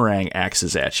boomerang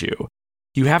axes at you.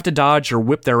 You have to dodge or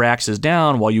whip their axes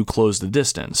down while you close the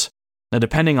distance. Now,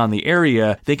 depending on the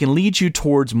area, they can lead you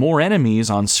towards more enemies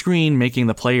on screen, making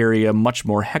the play area much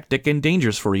more hectic and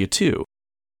dangerous for you too.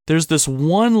 There's this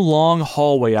one long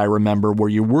hallway I remember where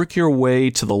you work your way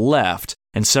to the left,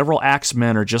 and several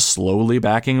axemen are just slowly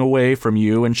backing away from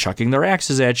you and chucking their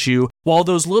axes at you, while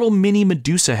those little mini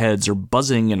Medusa heads are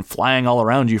buzzing and flying all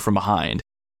around you from behind.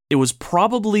 It was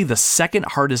probably the second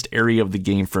hardest area of the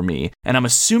game for me, and I'm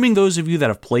assuming those of you that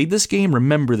have played this game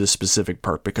remember this specific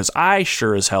part, because I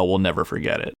sure as hell will never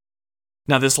forget it.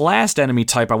 Now, this last enemy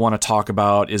type I want to talk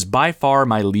about is by far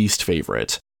my least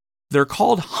favorite. They're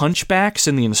called hunchbacks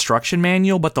in the instruction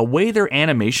manual, but the way their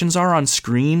animations are on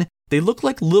screen, they look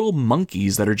like little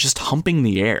monkeys that are just humping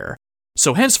the air.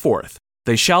 So henceforth,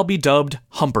 they shall be dubbed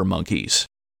humper monkeys.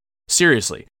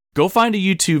 Seriously. Go find a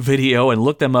YouTube video and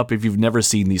look them up if you've never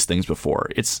seen these things before.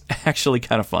 It's actually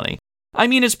kind of funny. I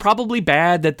mean, it's probably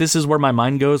bad that this is where my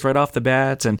mind goes right off the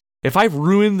bat, and if I've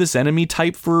ruined this enemy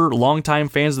type for longtime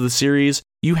fans of the series,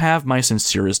 you have my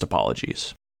sincerest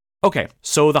apologies. Okay,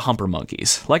 so the humper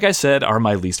monkeys, like I said, are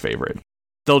my least favorite.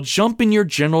 They'll jump in your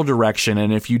general direction,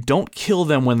 and if you don't kill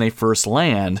them when they first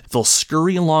land, they'll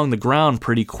scurry along the ground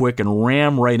pretty quick and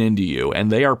ram right into you, and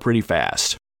they are pretty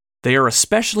fast. They are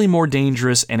especially more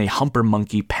dangerous in a humper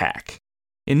monkey pack.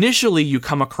 Initially, you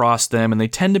come across them and they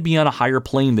tend to be on a higher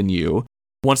plane than you.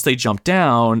 Once they jump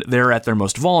down, they're at their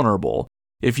most vulnerable.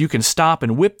 If you can stop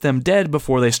and whip them dead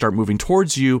before they start moving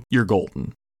towards you, you're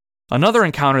golden. Another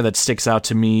encounter that sticks out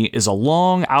to me is a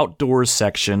long outdoors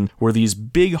section where these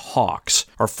big hawks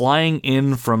are flying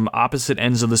in from opposite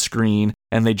ends of the screen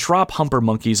and they drop humper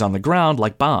monkeys on the ground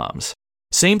like bombs.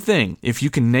 Same thing, if you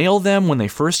can nail them when they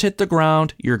first hit the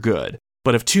ground, you're good.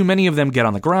 But if too many of them get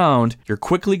on the ground, you're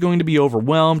quickly going to be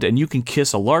overwhelmed and you can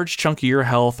kiss a large chunk of your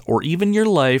health or even your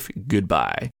life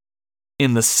goodbye.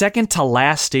 In the second to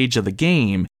last stage of the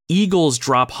game, eagles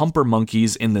drop humper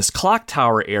monkeys in this clock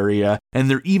tower area, and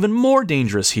they're even more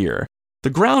dangerous here. The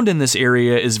ground in this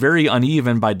area is very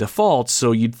uneven by default,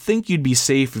 so you'd think you'd be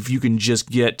safe if you can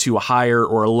just get to a higher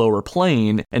or a lower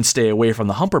plane and stay away from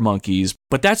the humper monkeys,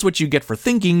 but that's what you get for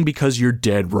thinking because you're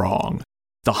dead wrong.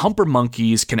 The humper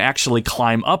monkeys can actually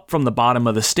climb up from the bottom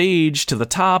of the stage to the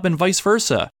top and vice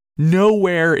versa.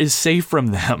 Nowhere is safe from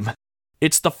them.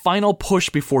 It's the final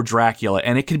push before Dracula,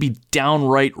 and it can be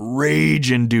downright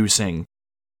rage-inducing.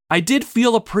 I did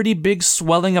feel a pretty big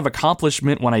swelling of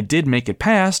accomplishment when I did make it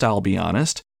past, I'll be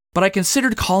honest, but I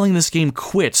considered calling this game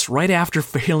quits right after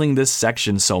failing this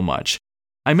section so much.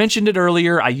 I mentioned it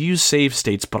earlier, I use save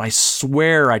states, but I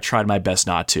swear I tried my best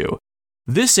not to.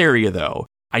 This area, though,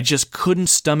 I just couldn't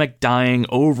stomach dying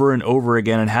over and over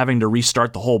again and having to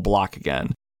restart the whole block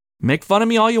again. Make fun of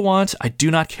me all you want, I do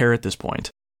not care at this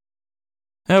point.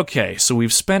 Okay, so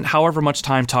we've spent however much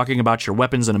time talking about your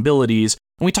weapons and abilities,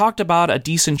 and we talked about a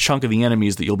decent chunk of the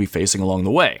enemies that you'll be facing along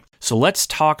the way. So let's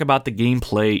talk about the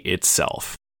gameplay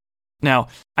itself. Now,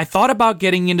 I thought about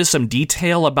getting into some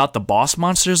detail about the boss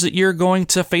monsters that you're going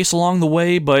to face along the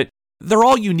way, but they're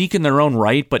all unique in their own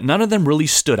right, but none of them really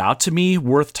stood out to me,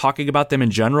 worth talking about them in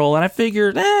general, and I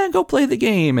figured, go play the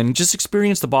game and just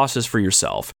experience the bosses for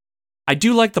yourself. I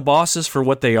do like the bosses for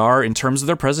what they are in terms of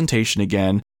their presentation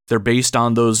again. They're based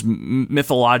on those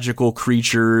mythological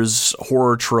creatures,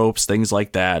 horror tropes, things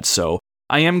like that, so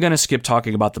I am going to skip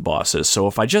talking about the bosses, so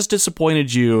if I just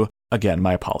disappointed you, again,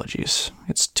 my apologies.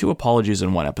 It's 2 apologies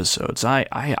in 1 episode, so I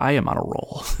am on a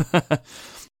roll.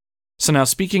 So now,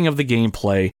 speaking of the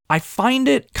gameplay, I find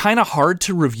it kind of hard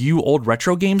to review old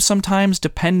retro games sometimes,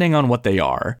 depending on what they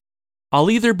are. I'll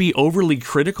either be overly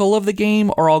critical of the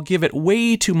game, or I'll give it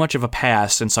way too much of a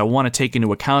pass since I want to take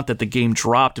into account that the game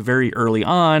dropped very early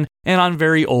on and on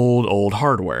very old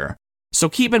hardware. So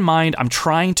keep in mind, I'm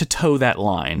trying to toe that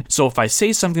line, so if I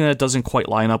say something that doesn't quite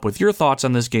line up with your thoughts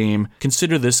on this game,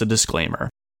 consider this a disclaimer.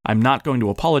 I'm not going to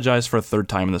apologize for a 3rd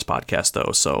time in this podcast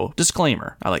though, so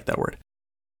disclaimer, I like that word.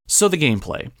 So the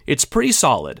gameplay. It's pretty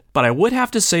solid, but I would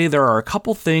have to say there are a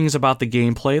couple things about the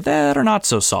gameplay that are not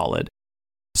so solid.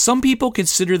 Some people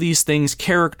consider these things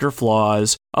character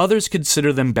flaws, others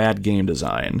consider them bad game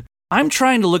design. I'm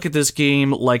trying to look at this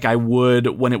game like I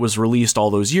would when it was released all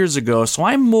those years ago, so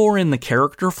I'm more in the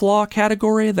character flaw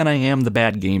category than I am the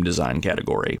bad game design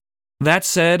category. That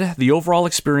said, the overall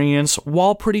experience,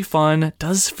 while pretty fun,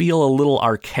 does feel a little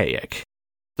archaic.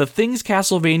 The things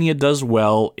Castlevania does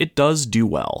well, it does do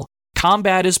well.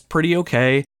 Combat is pretty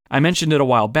okay. I mentioned it a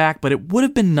while back, but it would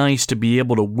have been nice to be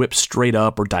able to whip straight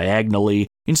up or diagonally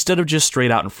instead of just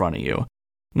straight out in front of you.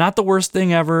 Not the worst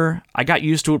thing ever, I got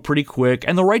used to it pretty quick,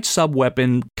 and the right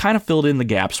sub-weapon kind of filled in the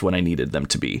gaps when I needed them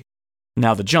to be.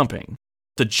 Now the jumping.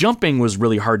 The jumping was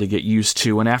really hard to get used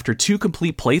to, and after 2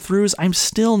 complete playthroughs, I'm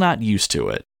still not used to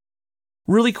it.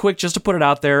 Really quick, just to put it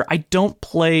out there, I don't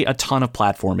play a ton of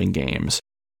platforming games.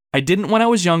 I didn't when I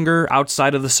was younger,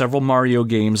 outside of the several Mario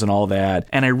games and all that,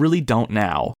 and I really don't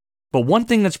now. But one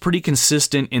thing that's pretty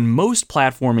consistent in most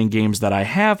platforming games that I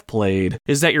have played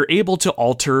is that you're able to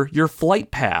alter your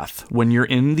flight path when you're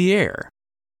in the air.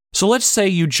 So let's say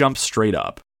you jump straight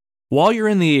up. While you're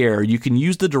in the air, you can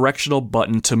use the directional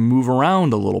button to move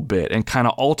around a little bit and kind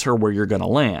of alter where you're going to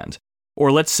land. Or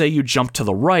let's say you jump to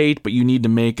the right, but you need to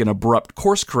make an abrupt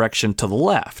course correction to the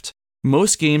left.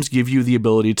 Most games give you the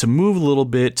ability to move a little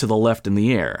bit to the left in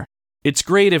the air. It's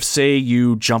great if, say,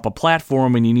 you jump a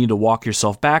platform and you need to walk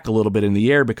yourself back a little bit in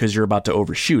the air because you're about to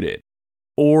overshoot it.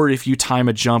 Or if you time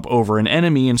a jump over an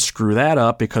enemy and screw that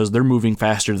up because they're moving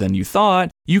faster than you thought,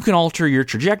 you can alter your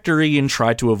trajectory and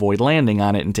try to avoid landing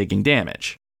on it and taking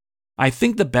damage. I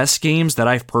think the best games that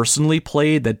I've personally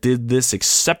played that did this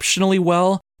exceptionally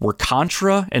well were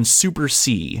Contra and Super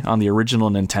C on the original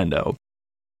Nintendo.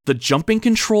 The jumping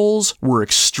controls were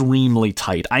extremely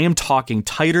tight. I am talking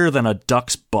tighter than a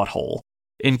duck's butthole.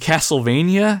 In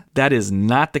Castlevania, that is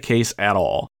not the case at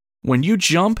all. When you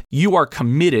jump, you are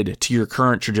committed to your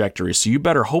current trajectory, so you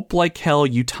better hope like hell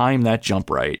you time that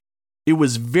jump right. It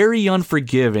was very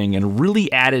unforgiving and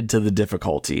really added to the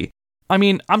difficulty. I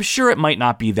mean, I'm sure it might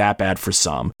not be that bad for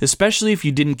some, especially if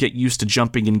you didn't get used to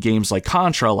jumping in games like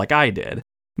Contra like I did.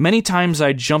 Many times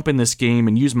I'd jump in this game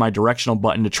and use my directional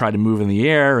button to try to move in the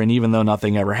air, and even though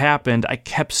nothing ever happened, I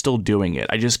kept still doing it.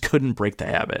 I just couldn't break the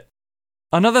habit.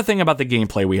 Another thing about the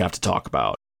gameplay we have to talk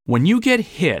about. When you get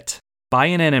hit by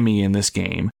an enemy in this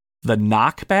game, the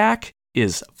knockback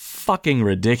is fucking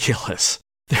ridiculous.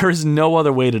 There is no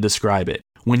other way to describe it.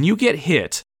 When you get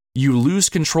hit, you lose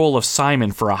control of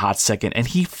Simon for a hot second, and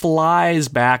he flies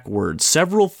backwards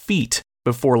several feet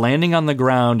before landing on the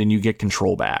ground and you get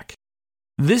control back.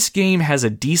 This game has a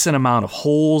decent amount of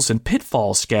holes and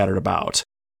pitfalls scattered about.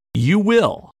 You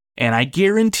will, and I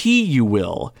guarantee you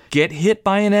will, get hit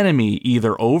by an enemy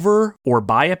either over or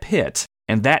by a pit,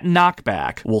 and that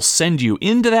knockback will send you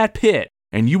into that pit,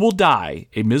 and you will die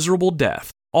a miserable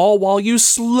death, all while you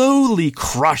slowly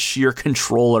crush your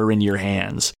controller in your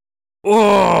hands.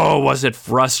 Oh, was it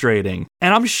frustrating.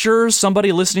 And I'm sure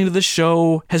somebody listening to this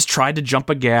show has tried to jump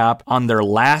a gap on their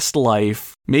last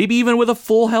life, maybe even with a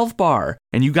full health bar,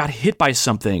 and you got hit by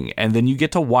something, and then you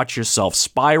get to watch yourself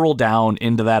spiral down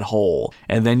into that hole,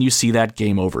 and then you see that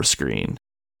game over screen.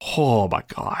 Oh my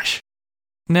gosh.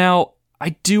 Now,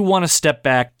 I do want to step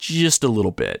back just a little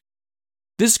bit.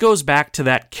 This goes back to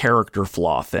that character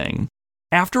flaw thing.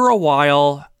 After a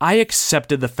while, I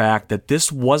accepted the fact that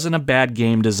this wasn't a bad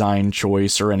game design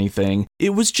choice or anything. It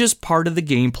was just part of the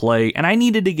gameplay, and I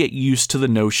needed to get used to the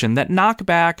notion that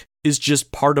knockback is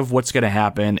just part of what's going to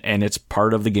happen, and it's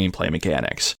part of the gameplay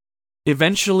mechanics.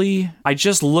 Eventually, I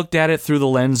just looked at it through the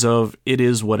lens of, it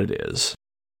is what it is.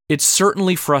 It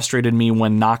certainly frustrated me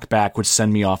when knockback would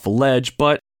send me off a ledge,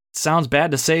 but it sounds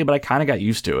bad to say, but I kind of got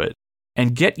used to it.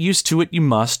 And get used to it you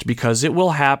must, because it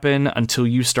will happen until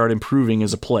you start improving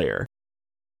as a player.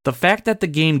 The fact that the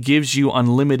game gives you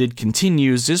unlimited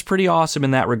continues is pretty awesome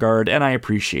in that regard, and I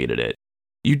appreciated it.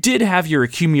 You did have your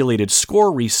accumulated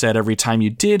score reset every time you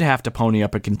did have to pony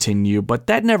up a continue, but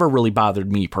that never really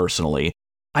bothered me personally.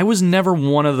 I was never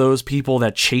one of those people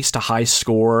that chased a high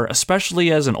score,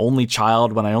 especially as an only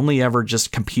child when I only ever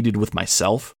just competed with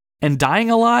myself. And dying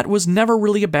a lot was never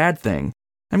really a bad thing.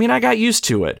 I mean, I got used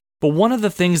to it. But one of the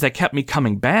things that kept me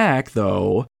coming back,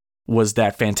 though, was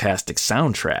that fantastic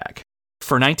soundtrack.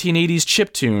 For 1980s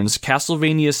chiptunes,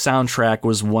 Castlevania's soundtrack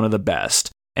was one of the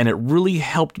best, and it really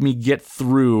helped me get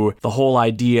through the whole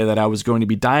idea that I was going to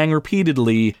be dying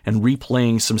repeatedly and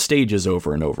replaying some stages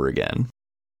over and over again.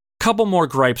 Couple more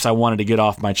gripes I wanted to get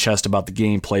off my chest about the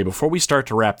gameplay before we start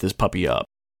to wrap this puppy up.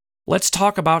 Let's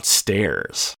talk about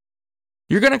stairs.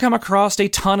 You're going to come across a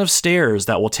ton of stairs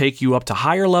that will take you up to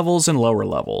higher levels and lower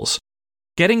levels.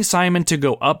 Getting Simon to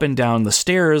go up and down the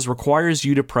stairs requires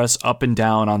you to press up and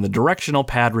down on the directional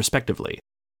pad respectively.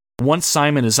 Once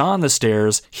Simon is on the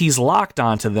stairs, he's locked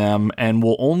onto them and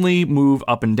will only move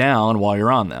up and down while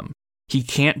you're on them. He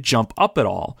can't jump up at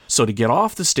all, so to get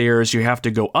off the stairs, you have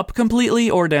to go up completely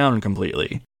or down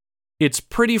completely. It's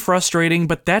pretty frustrating,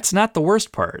 but that's not the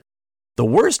worst part. The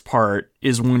worst part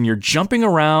is when you're jumping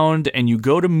around and you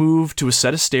go to move to a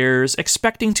set of stairs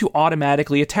expecting to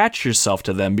automatically attach yourself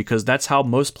to them because that's how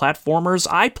most platformers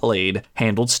I played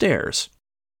handled stairs.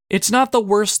 It's not the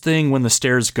worst thing when the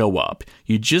stairs go up.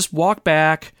 You just walk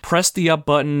back, press the up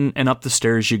button, and up the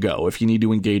stairs you go if you need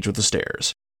to engage with the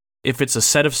stairs. If it's a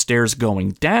set of stairs going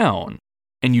down,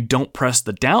 and you don't press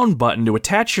the down button to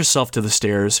attach yourself to the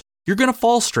stairs, you're going to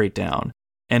fall straight down.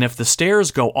 And if the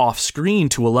stairs go off screen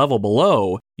to a level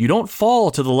below, you don't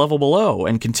fall to the level below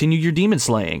and continue your demon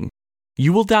slaying.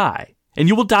 You will die, and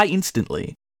you will die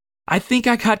instantly. I think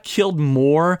I got killed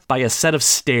more by a set of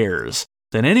stairs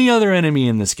than any other enemy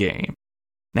in this game.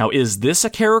 Now, is this a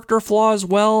character flaw as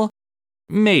well?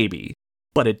 Maybe.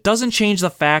 But it doesn't change the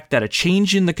fact that a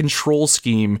change in the control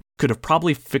scheme could have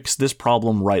probably fixed this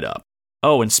problem right up.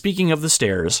 Oh, and speaking of the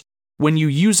stairs, when you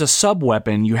use a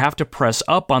sub-weapon, you have to press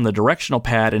up on the directional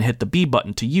pad and hit the B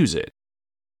button to use it.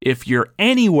 If you're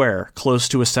anywhere close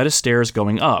to a set of stairs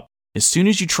going up, as soon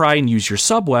as you try and use your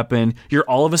sub-weapon, you're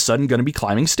all of a sudden going to be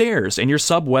climbing stairs, and your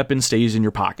sub-weapon stays in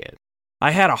your pocket. I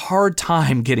had a hard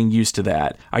time getting used to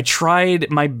that. I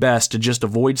tried my best to just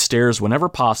avoid stairs whenever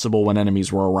possible when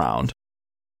enemies were around.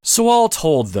 So all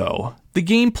told though, the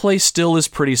gameplay still is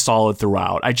pretty solid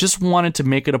throughout. I just wanted to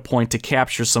make it a point to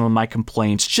capture some of my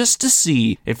complaints just to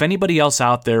see if anybody else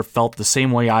out there felt the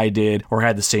same way I did or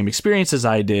had the same experience as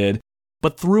I did.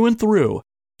 But through and through,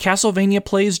 Castlevania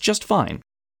plays just fine.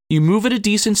 You move at a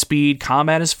decent speed,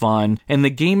 combat is fun, and the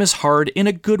game is hard in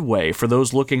a good way for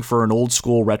those looking for an old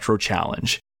school retro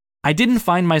challenge. I didn't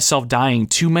find myself dying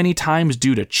too many times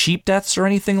due to cheap deaths or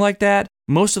anything like that.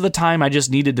 Most of the time I just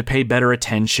needed to pay better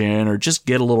attention or just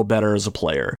get a little better as a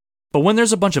player. But when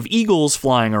there's a bunch of eagles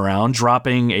flying around,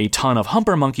 dropping a ton of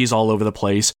humper monkeys all over the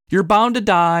place, you're bound to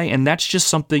die, and that's just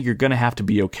something you're gonna have to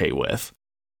be okay with.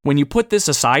 When you put this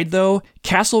aside though,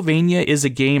 Castlevania is a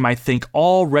game I think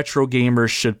all retro gamers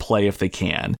should play if they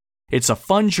can. It's a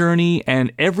fun journey,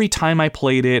 and every time I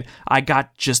played it, I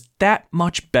got just that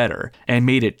much better and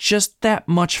made it just that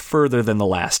much further than the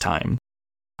last time.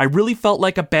 I really felt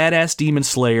like a badass demon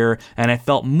slayer, and I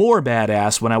felt more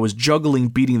badass when I was juggling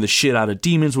beating the shit out of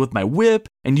demons with my whip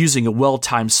and using a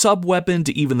well-timed sub-weapon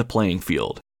to even the playing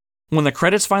field. When the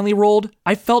credits finally rolled,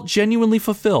 I felt genuinely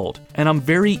fulfilled, and I'm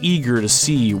very eager to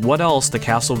see what else the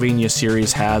Castlevania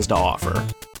series has to offer.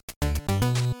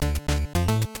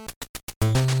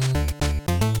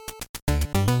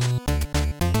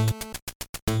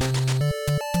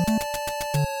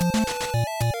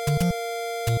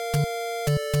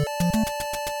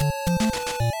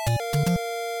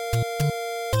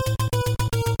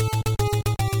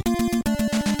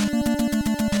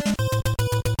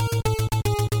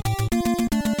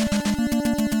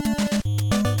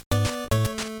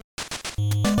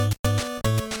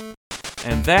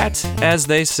 And that, as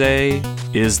they say,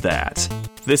 is that.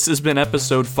 This has been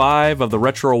episode 5 of the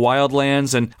Retro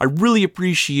Wildlands, and I really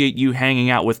appreciate you hanging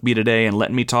out with me today and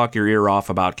letting me talk your ear off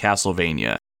about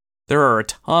Castlevania. There are a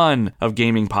ton of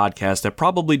gaming podcasts that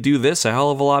probably do this a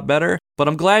hell of a lot better, but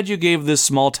I'm glad you gave this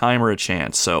small timer a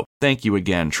chance, so thank you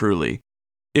again, truly.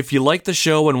 If you like the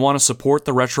show and want to support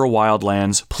the Retro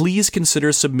Wildlands, please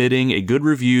consider submitting a good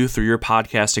review through your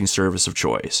podcasting service of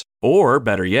choice. Or,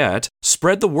 better yet,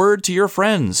 spread the word to your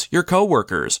friends, your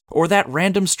coworkers, or that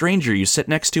random stranger you sit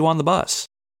next to on the bus.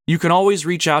 You can always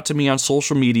reach out to me on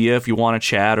social media if you want to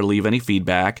chat or leave any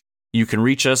feedback. You can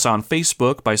reach us on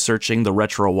Facebook by searching the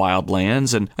Retro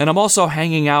Wildlands, and I'm also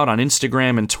hanging out on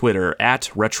Instagram and Twitter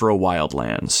at Retro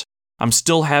Wildlands. I'm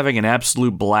still having an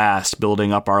absolute blast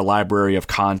building up our library of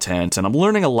content, and I'm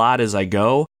learning a lot as I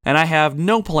go, and I have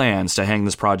no plans to hang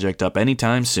this project up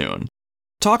anytime soon.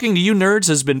 Talking to you nerds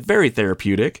has been very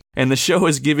therapeutic, and the show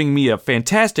is giving me a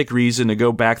fantastic reason to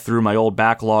go back through my old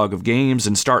backlog of games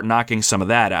and start knocking some of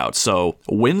that out, so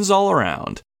wins all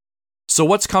around. So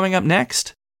what's coming up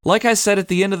next? Like I said at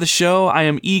the end of the show, I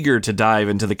am eager to dive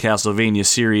into the Castlevania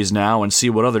series now and see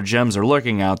what other gems are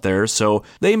lurking out there, so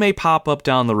they may pop up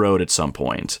down the road at some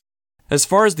point. As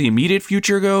far as the immediate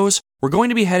future goes, we're going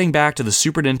to be heading back to the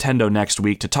Super Nintendo next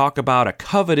week to talk about a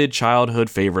coveted childhood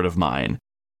favorite of mine.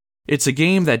 It's a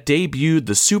game that debuted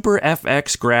the Super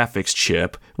FX graphics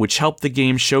chip, which helped the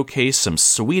game showcase some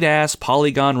sweet-ass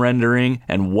polygon rendering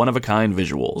and one-of-a-kind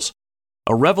visuals.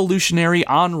 A revolutionary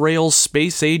on-rails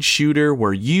space-age shooter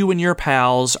where you and your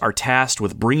pals are tasked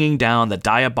with bringing down the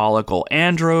diabolical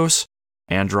Andros.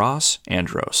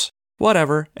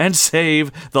 whatever, and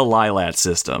save the Lilat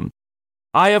system.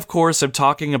 I, of course, am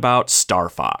talking about Star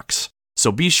Fox,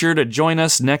 so be sure to join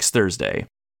us next Thursday.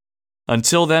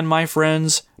 Until then, my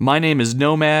friends, my name is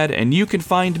Nomad, and you can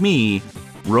find me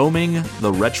roaming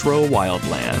the retro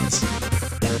wildlands.